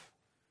have?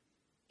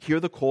 Hear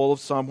the call of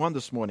Psalm 1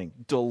 this morning.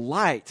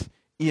 Delight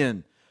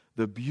in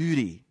the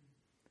beauty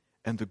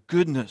and the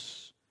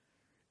goodness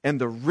and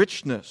the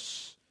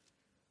richness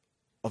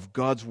of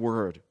God's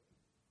Word.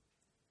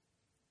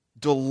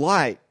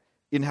 Delight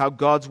in how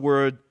God's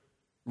Word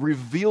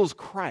reveals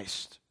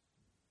Christ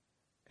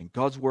and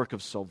God's work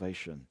of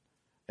salvation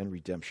and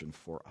redemption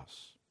for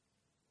us.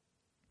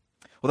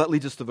 Well, that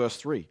leads us to verse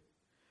 3,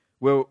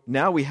 where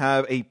now we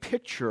have a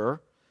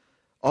picture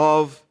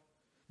of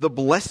the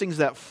blessings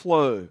that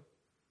flow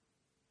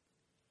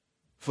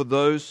for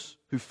those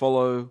who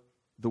follow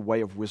the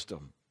way of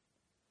wisdom,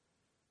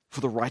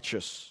 for the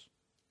righteous,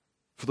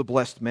 for the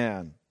blessed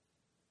man.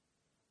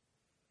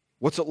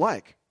 What's it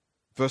like?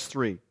 Verse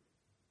 3.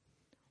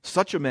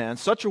 Such a man,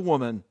 such a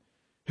woman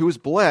who is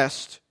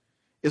blessed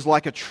is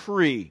like a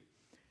tree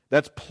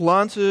that's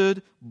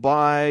planted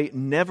by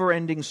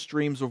never-ending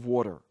streams of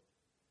water,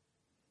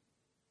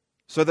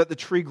 so that the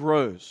tree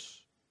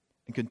grows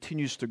and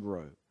continues to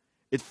grow.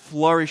 It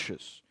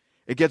flourishes.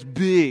 It gets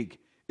big.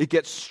 It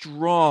gets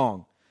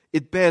strong.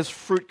 It bears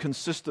fruit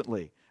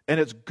consistently, and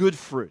it's good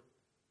fruit.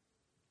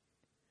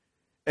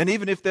 And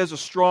even if there's a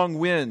strong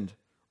wind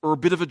or a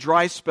bit of a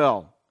dry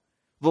spell,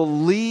 the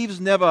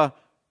leaves never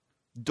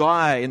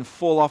die and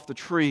fall off the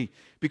tree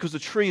because the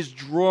tree is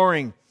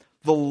drawing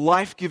the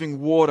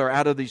life-giving water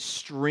out of these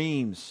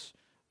streams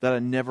that are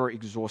never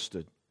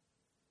exhausted.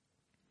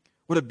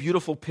 What a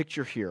beautiful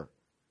picture here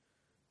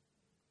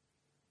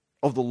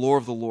of the law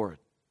of the Lord.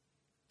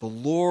 The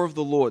law of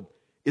the Lord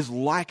is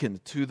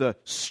likened to the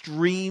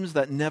streams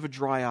that never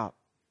dry up.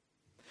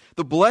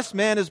 The blessed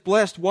man is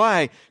blessed.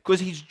 Why? Because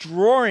he's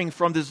drawing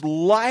from this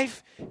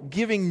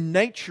life-giving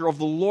nature of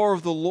the law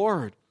of the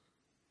Lord.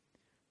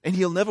 And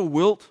he'll never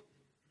wilt.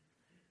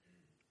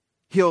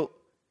 He'll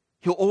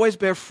always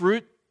bear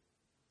fruit.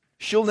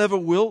 She'll never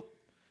wilt.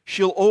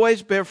 She'll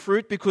always bear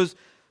fruit because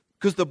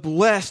the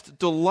blessed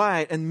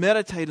delight and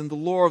meditate in the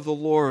law of the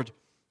Lord.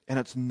 And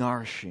it's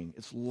nourishing,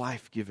 it's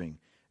life-giving,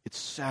 it's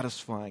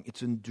satisfying,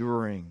 it's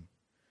enduring.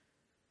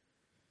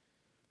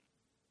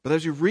 But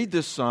as you read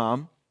this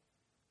psalm,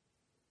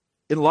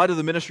 in light of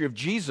the ministry of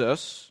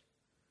Jesus,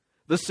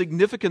 the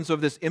significance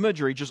of this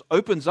imagery just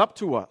opens up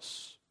to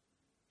us.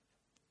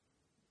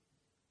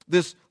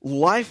 This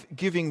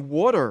life-giving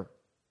water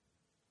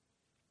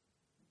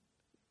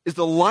is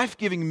the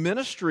life-giving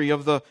ministry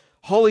of the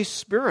Holy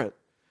Spirit,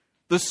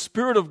 the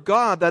Spirit of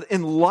God that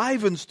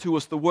enlivens to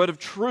us the word of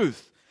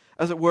truth.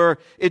 As it were,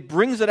 it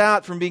brings it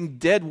out from being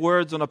dead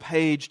words on a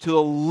page to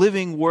a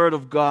living word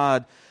of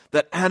God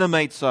that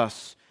animates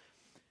us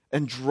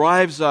and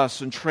drives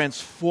us and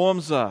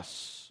transforms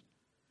us.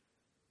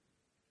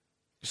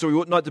 So we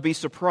ought not to be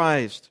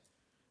surprised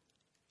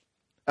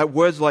at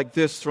words like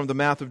this from the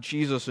mouth of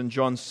Jesus in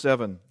John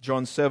 7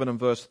 and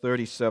verse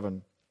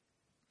 37.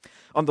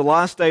 On the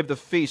last day of the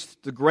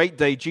feast, the great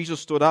day, Jesus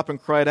stood up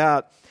and cried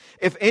out,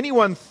 "If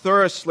anyone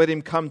thirsts, let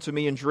him come to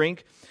me and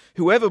drink.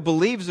 Whoever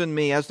believes in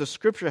me, as the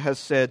Scripture has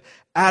said,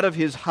 out of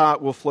his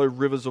heart will flow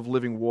rivers of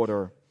living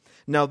water."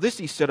 Now this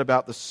he said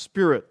about the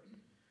Spirit,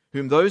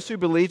 whom those who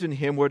believed in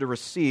him were to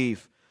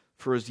receive,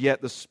 for as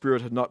yet the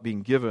Spirit had not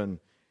been given,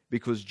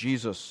 because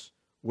Jesus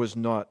was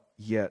not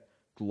yet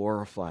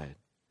glorified.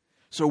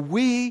 So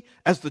we,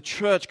 as the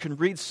church, can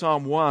read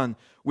Psalm 1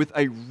 with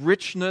a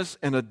richness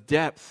and a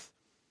depth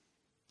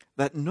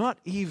that not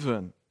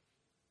even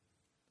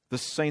the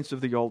saints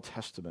of the Old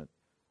Testament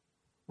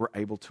were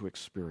able to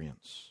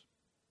experience.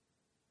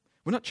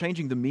 We're not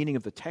changing the meaning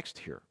of the text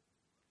here.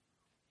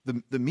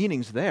 The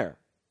meaning's there.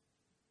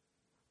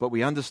 But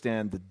we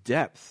understand the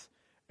depth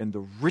and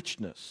the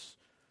richness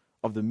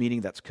of the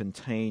meaning that's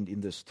contained in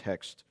this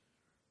text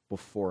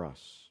before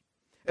us.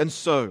 And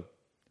so,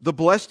 the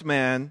blessed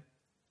man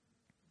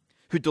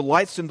who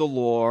delights in the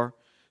law,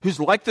 who's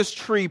like this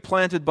tree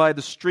planted by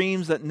the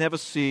streams that never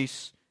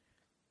cease.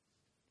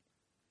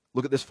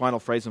 Look at this final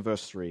phrase in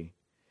verse 3.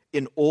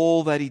 In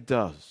all that he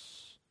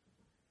does,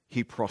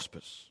 he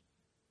prospers.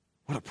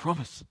 What a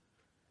promise.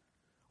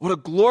 What a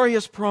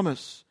glorious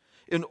promise.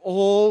 In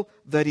all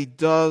that he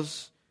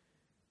does,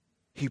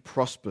 he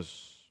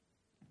prospers.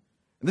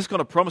 And this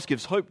kind of promise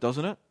gives hope,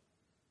 doesn't it?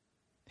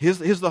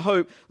 Here's the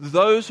hope.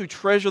 Those who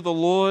treasure the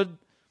Lord,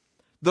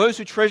 those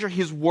who treasure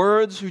His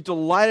words, who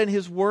delight in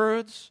His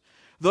words,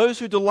 those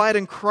who delight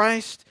in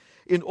Christ,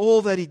 in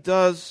all that He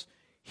does,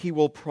 He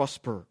will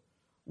prosper.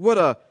 What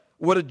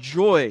a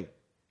joy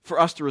for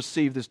us to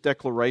receive this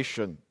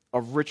declaration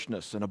of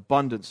richness and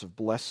abundance of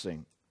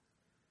blessing.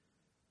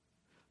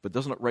 But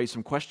doesn't it raise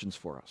some questions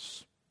for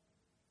us?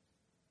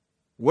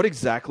 What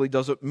exactly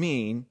does it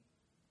mean,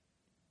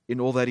 in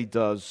all that He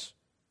does,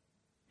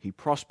 He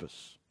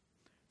prospers?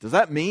 Does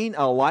that mean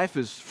our life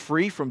is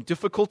free from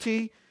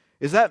difficulty?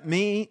 Does that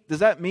mean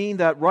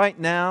that right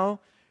now,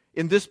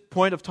 in this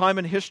point of time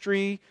in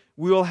history,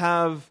 we will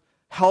have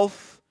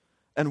health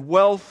and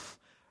wealth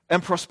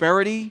and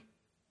prosperity?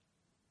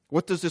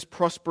 What does this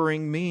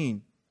prospering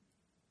mean?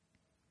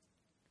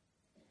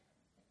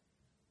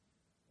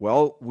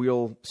 Well,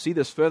 we'll see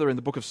this further in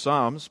the book of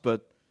Psalms,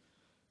 but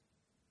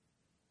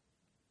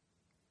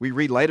we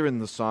read later in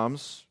the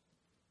Psalms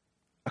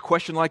a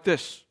question like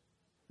this: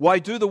 why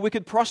do the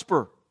wicked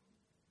prosper?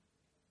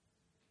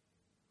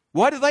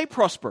 Why do they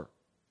prosper?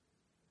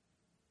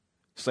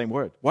 Same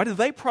word. Why do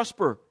they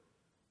prosper?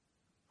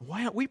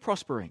 Why aren't we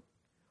prospering?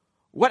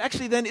 What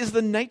actually then is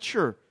the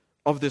nature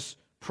of this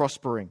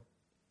prospering?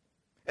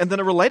 And then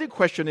a related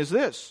question is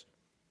this: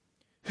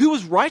 who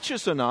is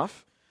righteous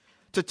enough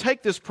to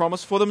take this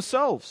promise for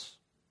themselves?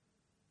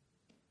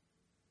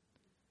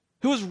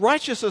 Who is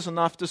righteous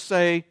enough to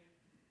say,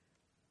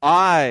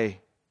 I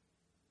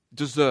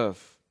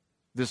deserve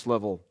this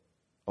level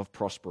of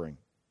prospering?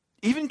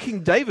 Even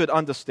King David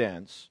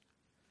understands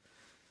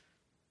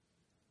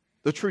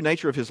the true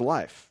nature of his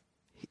life.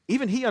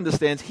 Even he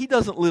understands he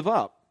doesn't live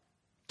up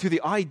to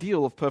the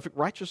ideal of perfect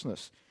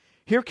righteousness.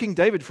 Hear King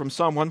David from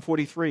Psalm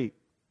 143.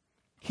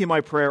 Hear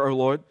my prayer, O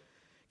Lord.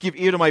 Give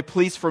ear to my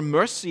pleas for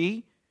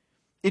mercy.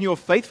 In your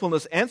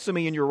faithfulness, answer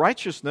me in your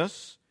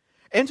righteousness.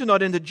 Enter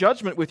not into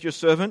judgment with your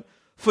servant,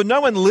 for no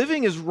one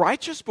living is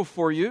righteous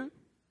before you.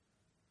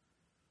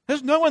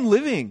 There's no one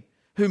living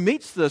who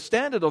meets the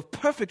standard of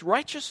perfect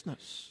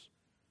righteousness.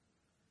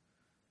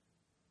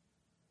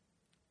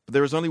 But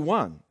there is only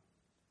one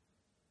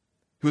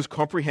who has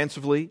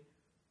comprehensively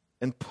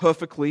and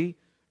perfectly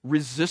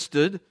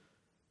resisted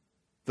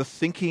the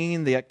thinking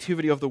and the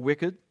activity of the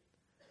wicked,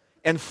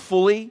 and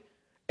fully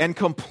and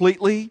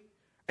completely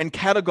and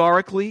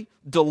categorically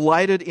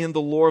delighted in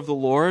the law of the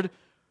Lord,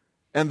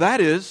 and that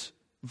is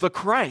the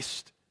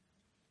Christ,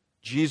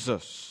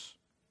 Jesus.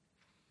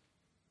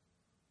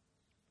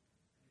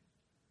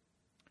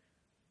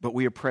 But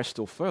we are pressed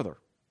still further.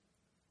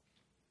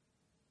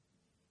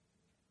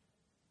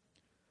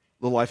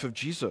 The life of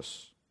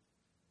Jesus.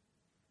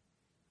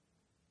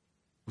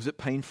 Was it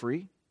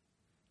pain-free?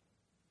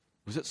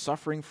 Was it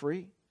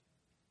suffering-free?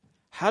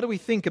 How do we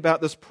think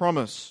about this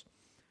promise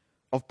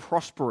of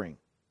prospering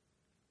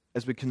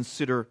as we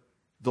consider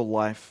the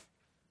life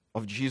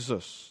of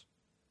Jesus?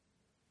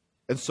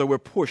 And so we're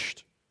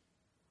pushed,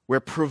 we're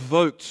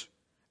provoked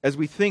as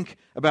we think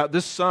about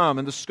this psalm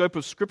and the scope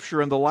of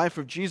Scripture and the life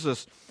of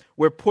Jesus.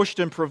 We're pushed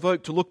and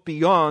provoked to look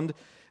beyond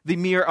the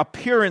mere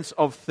appearance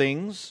of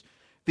things,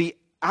 the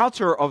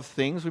outer of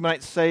things, we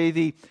might say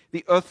the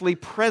earthly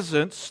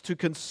presence, to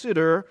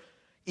consider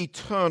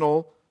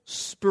eternal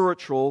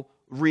spiritual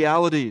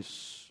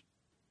realities,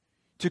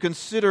 to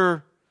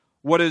consider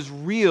what is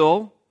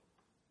real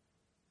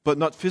but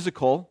not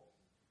physical,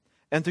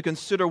 and to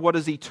consider what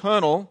is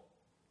eternal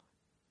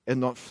and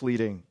not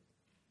fleeting.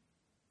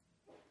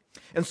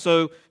 And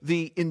so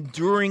the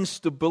enduring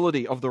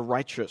stability of the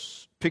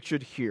righteous,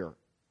 pictured here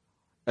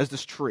as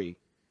this tree,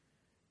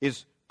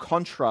 is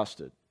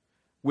contrasted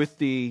with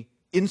the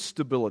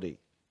instability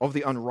of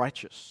the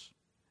unrighteous.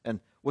 And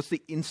what's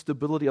the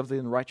instability of the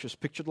unrighteous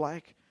pictured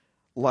like?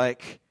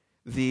 Like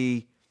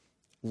the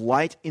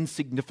light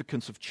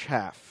insignificance of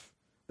chaff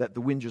that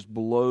the wind just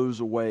blows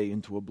away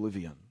into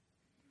oblivion.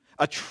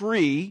 A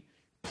tree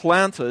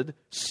planted,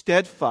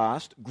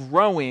 steadfast,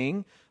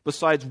 growing,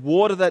 besides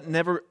water that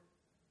never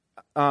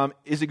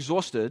is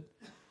exhausted,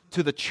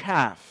 to the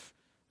chaff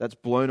that's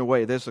blown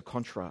away. There's a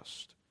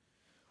contrast.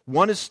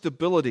 One is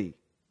stability,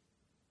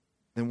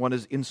 and one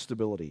is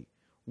instability.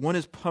 One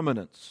is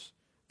permanence,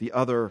 the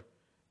other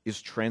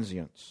is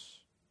transience.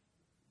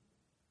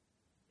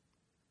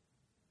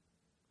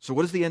 So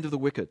what is the end of the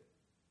wicked?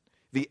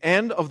 The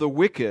end of the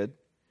wicked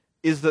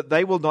is that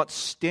they will not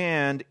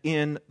stand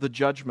in the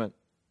judgment.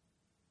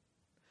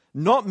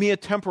 Not mere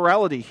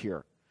temporality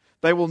here.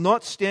 They will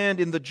not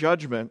stand in the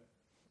judgment.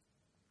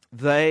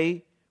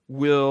 They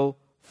will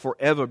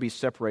forever be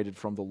separated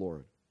from the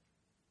Lord.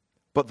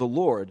 But the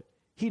Lord,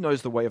 He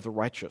knows the way of the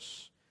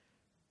righteous.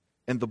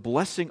 And the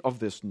blessing of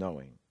this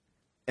knowing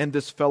and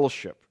this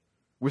fellowship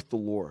with the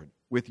Lord,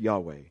 with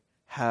Yahweh,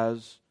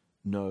 has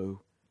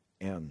no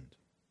end.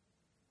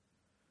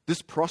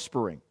 This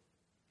prospering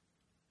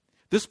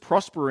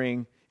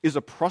is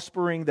a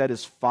prospering that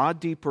is far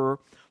deeper,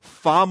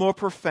 far more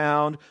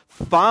profound,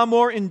 far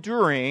more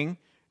enduring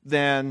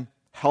than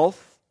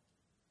health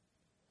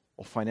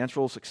or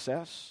financial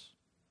success.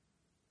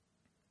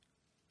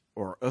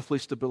 or our earthly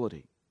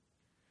stability.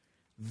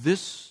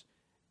 This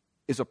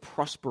is a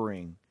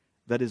prospering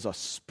that is a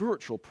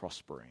spiritual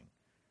prospering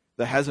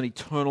that has an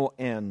eternal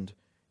end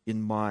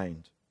in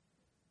mind.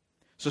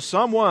 So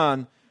Psalm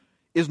 1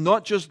 is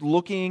not just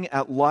looking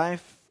at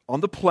life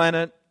on the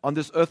planet, on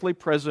this earthly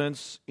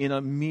presence, in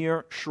a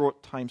mere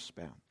short time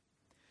span.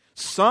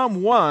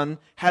 Psalm 1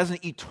 has an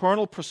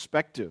eternal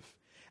perspective,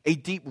 a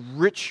deep,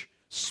 rich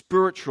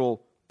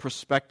spiritual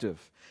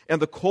perspective.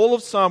 And the call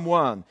of Psalm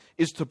 1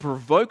 is to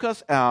provoke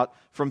us out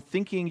from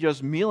thinking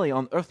just merely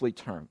on earthly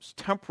terms,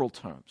 temporal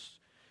terms,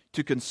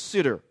 to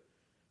consider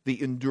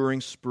the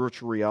enduring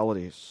spiritual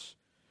realities,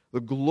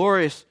 the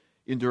glorious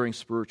enduring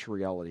spiritual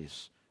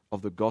realities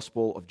of the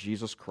gospel of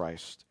Jesus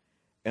Christ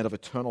and of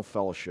eternal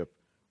fellowship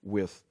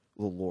with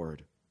the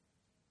Lord.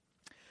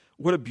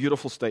 What a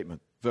beautiful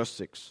statement. Verse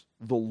 6,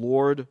 the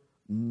Lord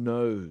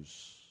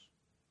knows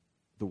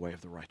the way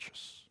of the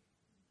righteous.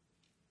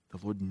 The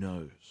Lord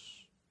knows.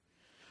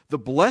 The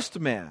blessed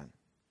man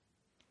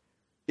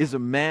is a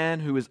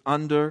man who is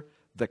under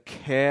the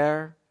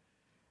care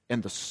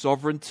and the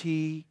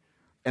sovereignty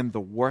and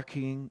the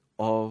working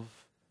of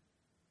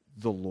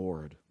the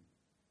Lord.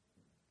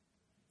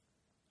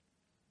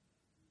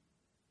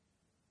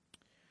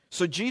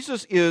 So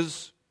Jesus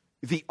is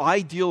the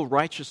ideal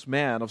righteous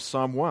man of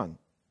Psalm 1.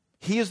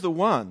 He is the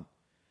one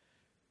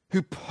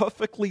who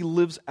perfectly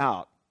lives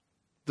out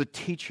the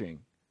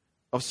teaching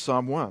of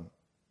Psalm 1.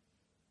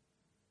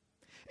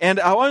 And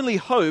our only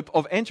hope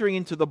of entering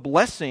into the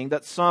blessing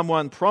that Psalm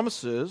 1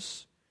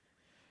 promises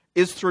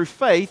is through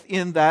faith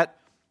in that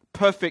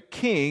perfect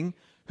King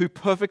who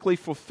perfectly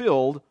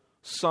fulfilled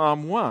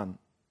Psalm 1.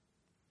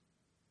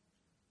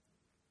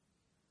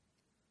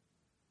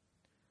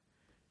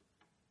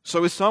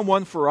 So is Psalm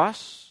 1 for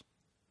us?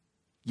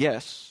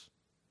 Yes.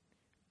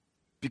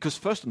 Because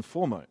first and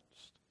foremost,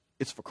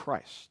 it's for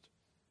Christ.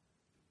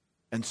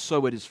 And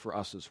so it is for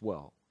us as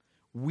well.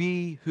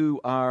 We who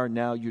are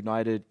now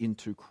united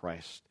into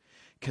Christ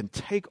can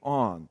take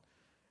on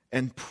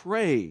and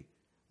pray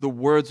the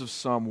words of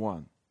Psalm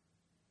 1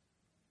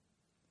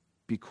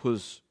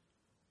 because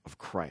of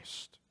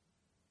Christ.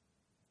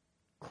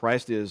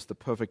 Christ is the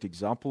perfect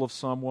example of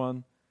Psalm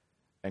 1,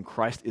 and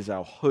Christ is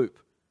our hope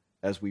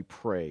as we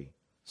pray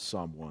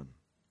Psalm 1.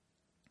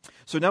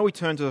 So now we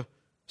turn to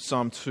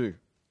Psalm 2.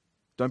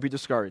 Don't be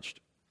discouraged.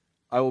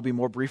 I will be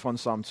more brief on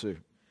Psalm 2.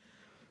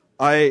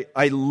 I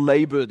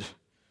labored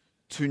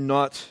to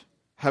not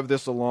have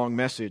this a long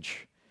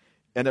message,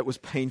 and it was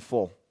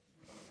painful.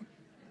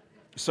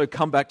 So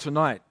come back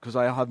tonight, because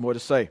I have more to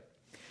say.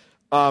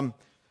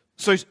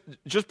 So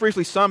just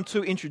briefly, Psalm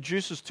 2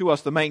 introduces to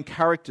us the main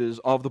characters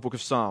of the book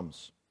of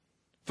Psalms.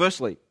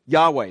 Firstly,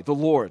 Yahweh, the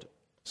Lord.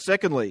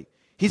 Secondly,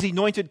 His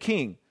anointed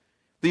King,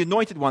 the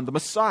anointed one, the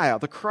Messiah,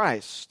 the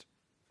Christ.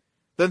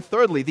 Then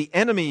thirdly, the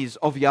enemies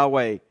of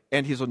Yahweh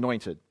and His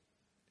anointed.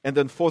 And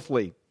then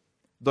fourthly,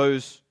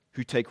 those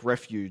who take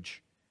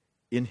refuge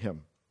in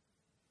Him.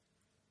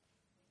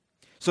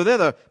 So they're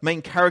the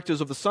main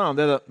characters of the psalm.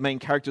 They're the main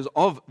characters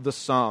of the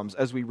Psalms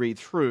as we read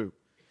through.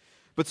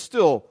 But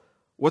still,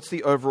 what's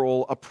the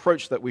overall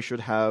approach that we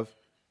should have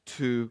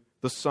to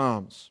the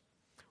Psalms?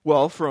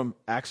 Well, from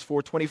Acts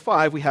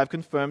 4:25, we have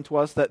confirmed to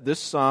us that this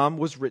psalm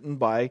was written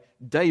by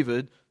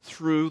David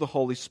through the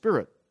Holy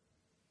Spirit.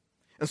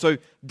 And so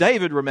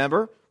David,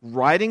 remember,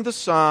 writing the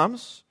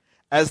Psalms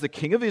as the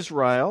king of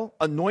Israel,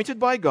 anointed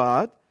by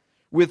God,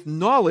 with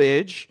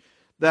knowledge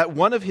that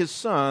one of his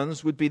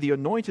sons would be the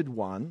anointed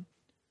one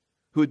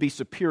who would be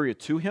superior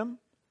to him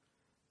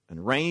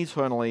and reign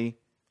eternally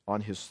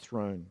on his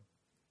throne.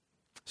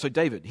 So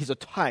David, he's a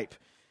type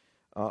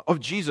of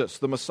Jesus,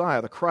 the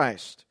Messiah, the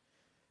Christ.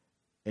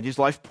 And his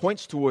life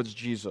points towards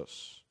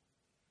Jesus.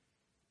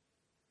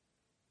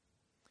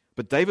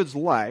 But David's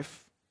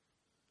life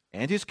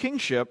and his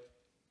kingship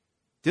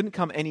didn't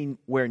come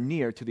anywhere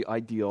near to the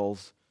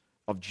ideals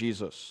of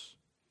Jesus.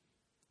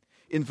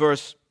 In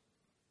verse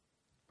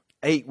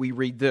 8, we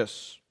read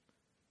this.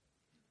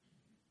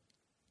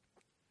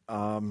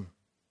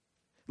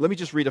 Let me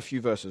just read a few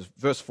verses.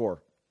 Verse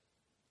 4.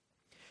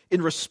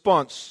 In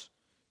response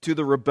to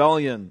the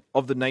rebellion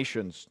of the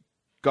nations,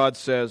 God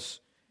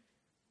says,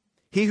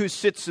 "He who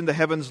sits in the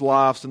heavens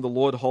laughs, and the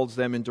Lord holds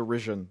them in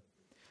derision.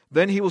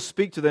 Then he will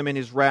speak to them in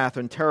his wrath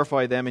and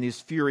terrify them in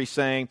his fury,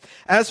 saying,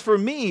 As for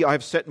me, I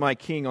have set my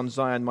king on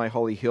Zion, my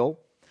holy hill.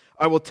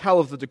 I will tell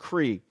of the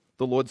decree.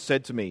 The Lord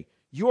said to me,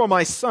 You are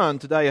my son,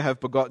 today I have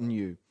begotten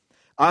you.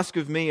 Ask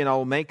of me, and I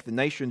will make the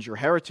nations your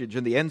heritage,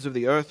 and the ends of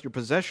the earth your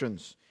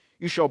possessions.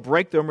 You shall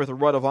break them with a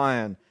rod of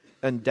iron,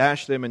 and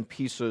dash them in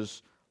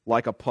pieces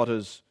like a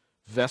potter's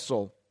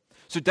vessel."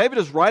 So David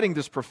is writing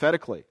this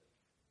prophetically.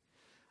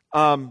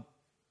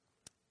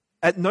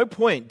 At no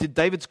point did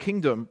David's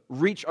kingdom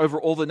reach over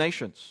all the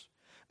nations.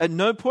 At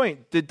no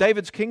point did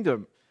David's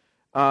kingdom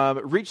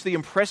reach the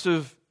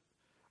impressive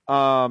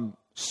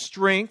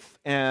strength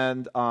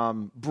and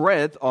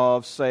breadth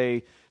of,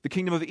 say, the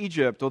kingdom of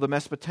Egypt or the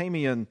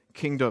Mesopotamian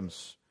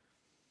kingdoms.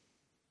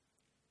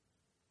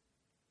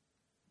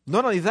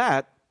 Not only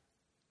that,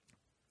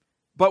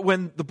 but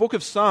when the book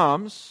of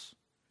Psalms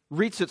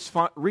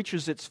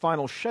reaches its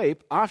final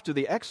shape after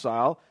the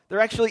exile, there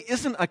actually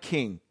isn't a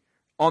king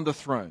on the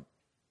throne.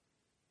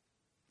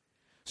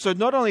 So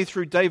not only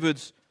through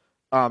David's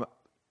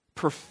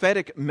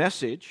prophetic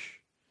message,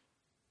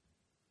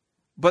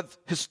 but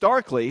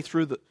historically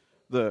through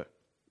the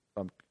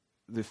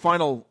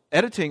final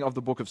editing of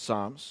the book of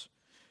Psalms,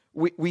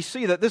 we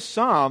see that this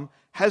psalm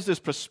has this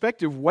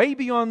perspective way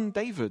beyond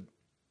David.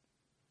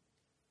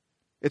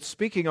 It's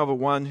speaking of a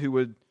one who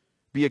would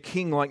be a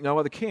king like no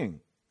other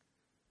king.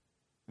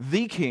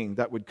 The king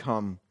that would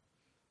come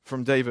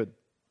from David.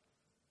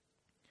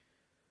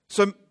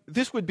 So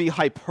this would be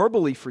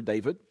hyperbole for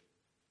David,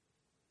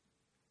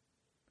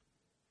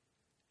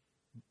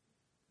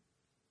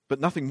 but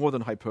nothing more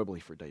than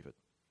hyperbole for David.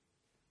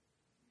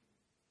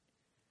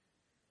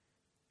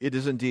 It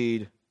is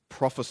indeed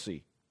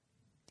prophecy,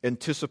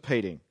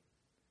 anticipating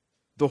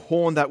the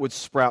horn that would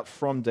sprout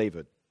from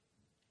David,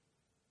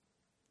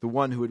 the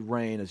one who would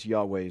reign as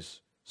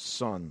Yahweh's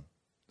son,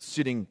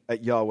 sitting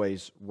at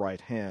Yahweh's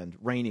right hand,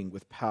 reigning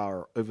with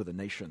power over the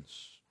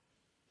nations.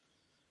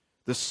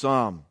 This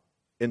psalm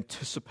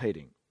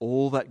anticipating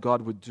all that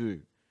God would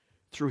do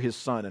through his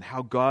son and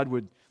how God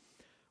would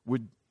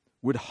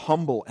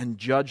humble and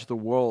judge the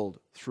world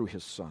through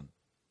his son.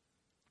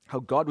 How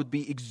God would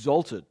be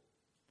exalted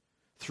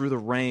through the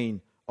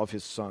reign of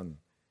his son,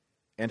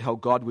 and how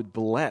God would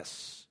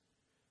bless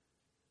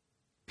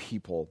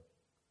people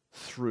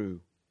through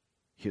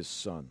his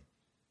son.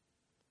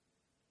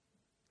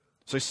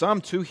 So Psalm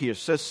 2 here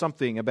says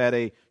something about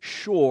a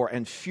sure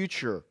and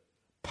future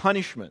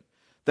punishment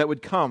that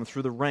would come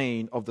through the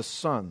reign of the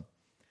Son.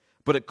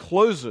 But it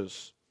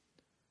closes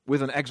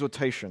with an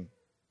exhortation.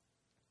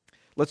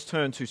 Let's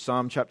turn to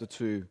Psalm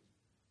 2,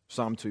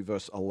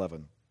 verse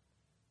 11.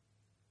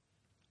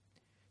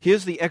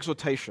 Here's the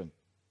exhortation.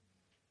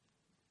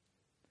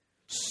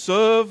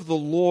 Serve the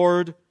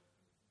Lord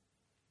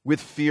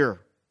with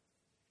fear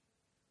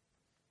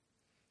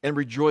and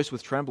rejoice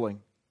with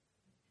trembling.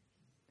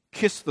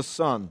 Kiss the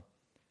Son,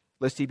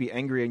 lest he be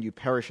angry and you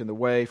perish in the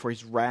way, for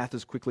his wrath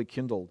is quickly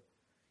kindled.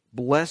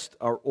 Blessed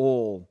are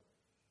all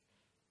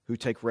who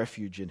take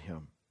refuge in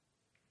him.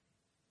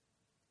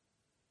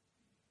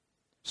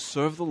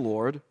 Serve the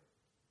Lord,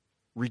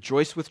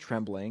 rejoice with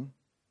trembling.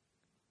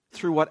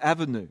 Through what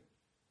avenue?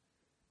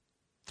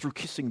 Through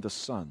kissing the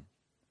Son.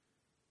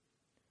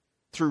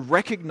 Through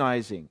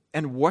recognizing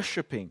and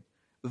worshiping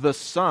the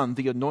Son,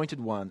 the Anointed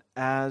One,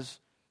 as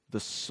the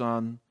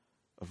Son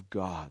of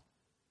God.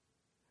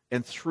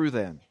 And through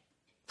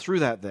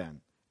that,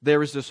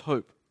 there is this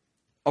hope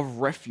of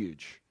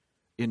refuge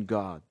in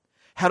God.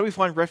 How do we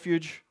find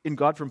refuge in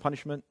God from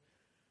punishment?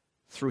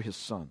 Through his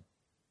Son.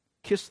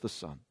 Kiss the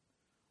Son.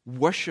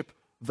 Worship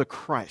the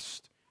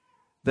Christ,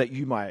 that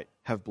you might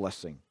have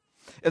blessing.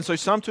 And so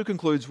Psalm 2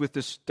 concludes with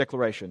this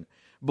declaration.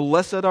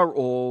 Blessed are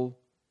all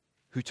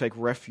who take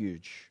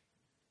refuge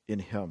in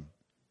him.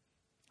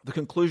 The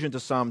conclusion to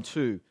Psalm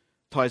 2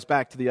 ties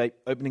back to the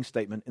opening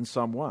statement in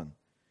Psalm 1.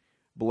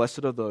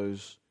 Blessed are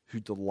those who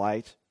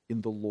delight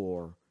in the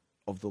law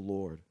of the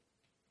Lord.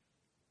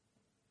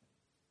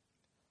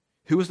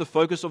 Who is the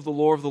focus of the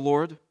law of the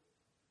Lord?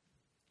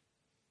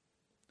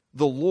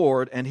 The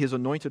Lord and his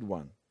Anointed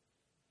One,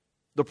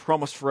 the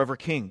promised forever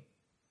King.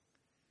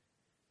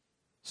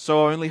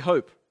 So our only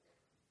hope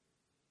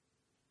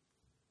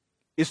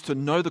is to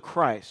know the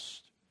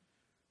Christ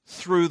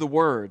through the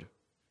Word,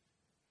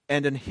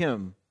 and in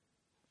him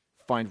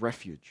find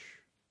refuge.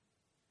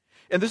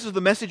 And this is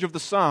the message of the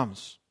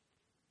Psalms,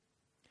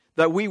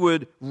 that we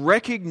would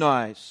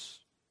recognize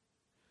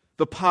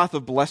the path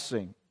of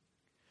blessing.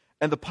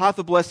 And the path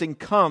of blessing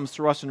comes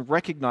through us in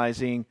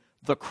recognizing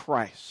the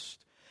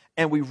Christ.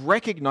 And we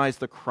recognize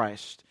the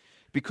Christ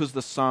because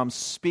the Psalms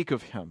speak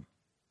of him.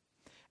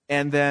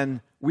 And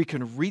then we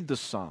can read the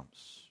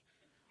Psalms.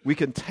 We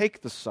can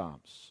take the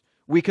Psalms.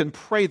 We can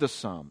pray the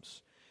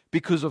Psalms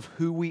because of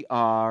who we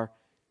are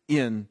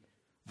in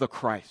the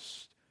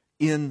Christ,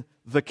 in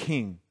the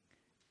King,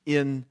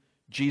 in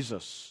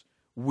Jesus.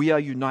 We are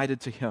united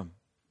to him.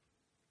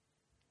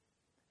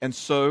 And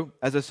so,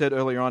 as I said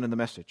earlier on in the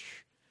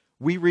message,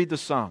 we read the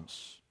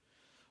Psalms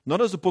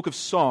not as a book of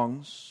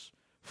songs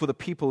for the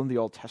people in the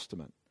Old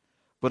Testament,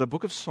 but a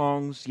book of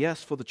songs,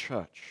 yes, for the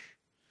church.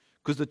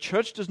 Because the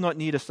church does not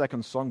need a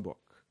second songbook,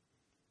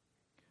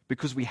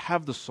 because we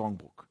have the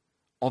songbook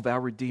of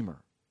our Redeemer,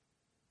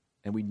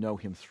 and we know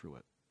him through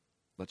it.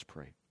 Let's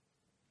pray.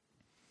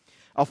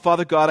 Our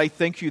Father God, I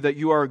thank you that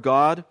you are a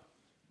God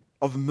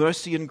of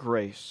mercy and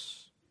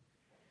grace,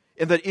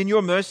 and that in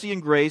your mercy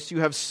and grace you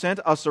have sent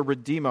us a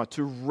Redeemer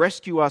to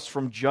rescue us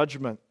from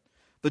judgment,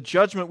 the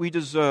judgment we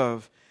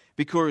deserve,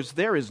 because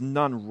there is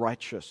none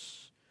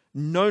righteous,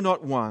 no,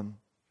 not one.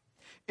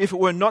 If it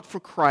were not for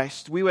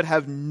Christ, we would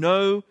have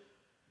no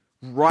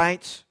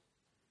right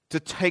to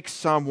take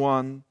Psalm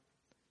 1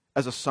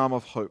 as a psalm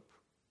of hope,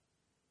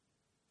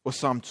 or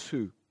Psalm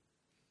 2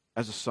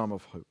 as a psalm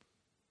of hope.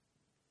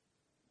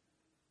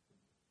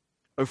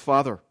 Oh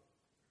Father,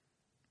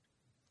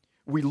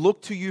 we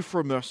look to you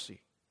for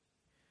mercy.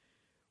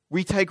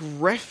 We take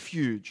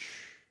refuge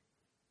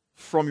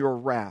from your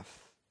wrath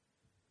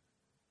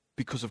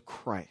because of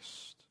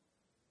Christ,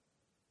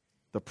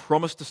 the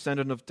promised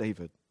descendant of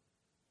David.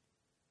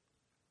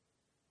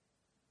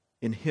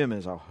 In him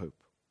is our hope.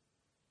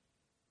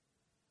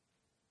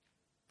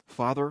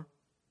 Father,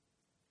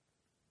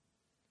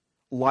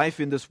 life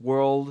in this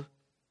world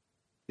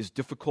is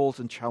difficult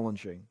and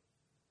challenging.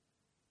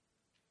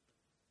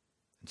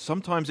 And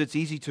sometimes it's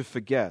easy to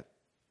forget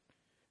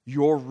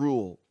your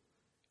rule,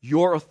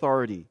 your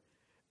authority,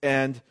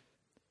 and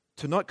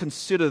to not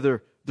consider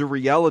the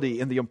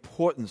reality and the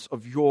importance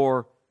of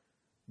your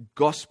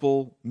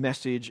gospel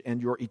message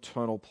and your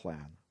eternal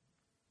plan.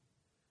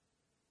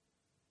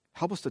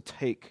 Help us to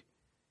take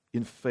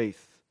in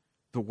faith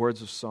the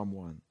words of Psalm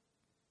 1,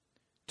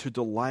 to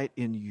delight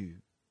in you,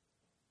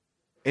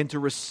 and to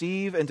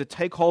receive and to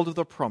take hold of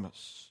the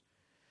promise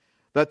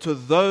that to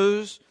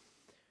those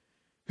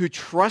who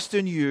trust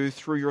in you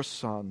through your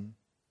Son,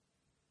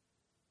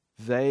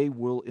 they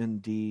will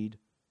indeed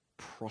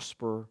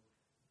prosper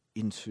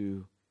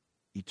into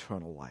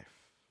eternal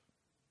life.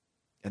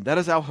 And that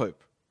is our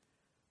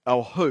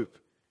hope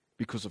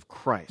because of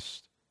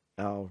Christ,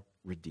 our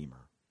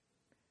Redeemer.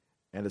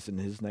 And it's in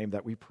his name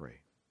that we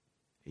pray.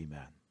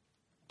 Amen.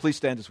 Please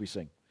stand as we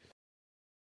sing.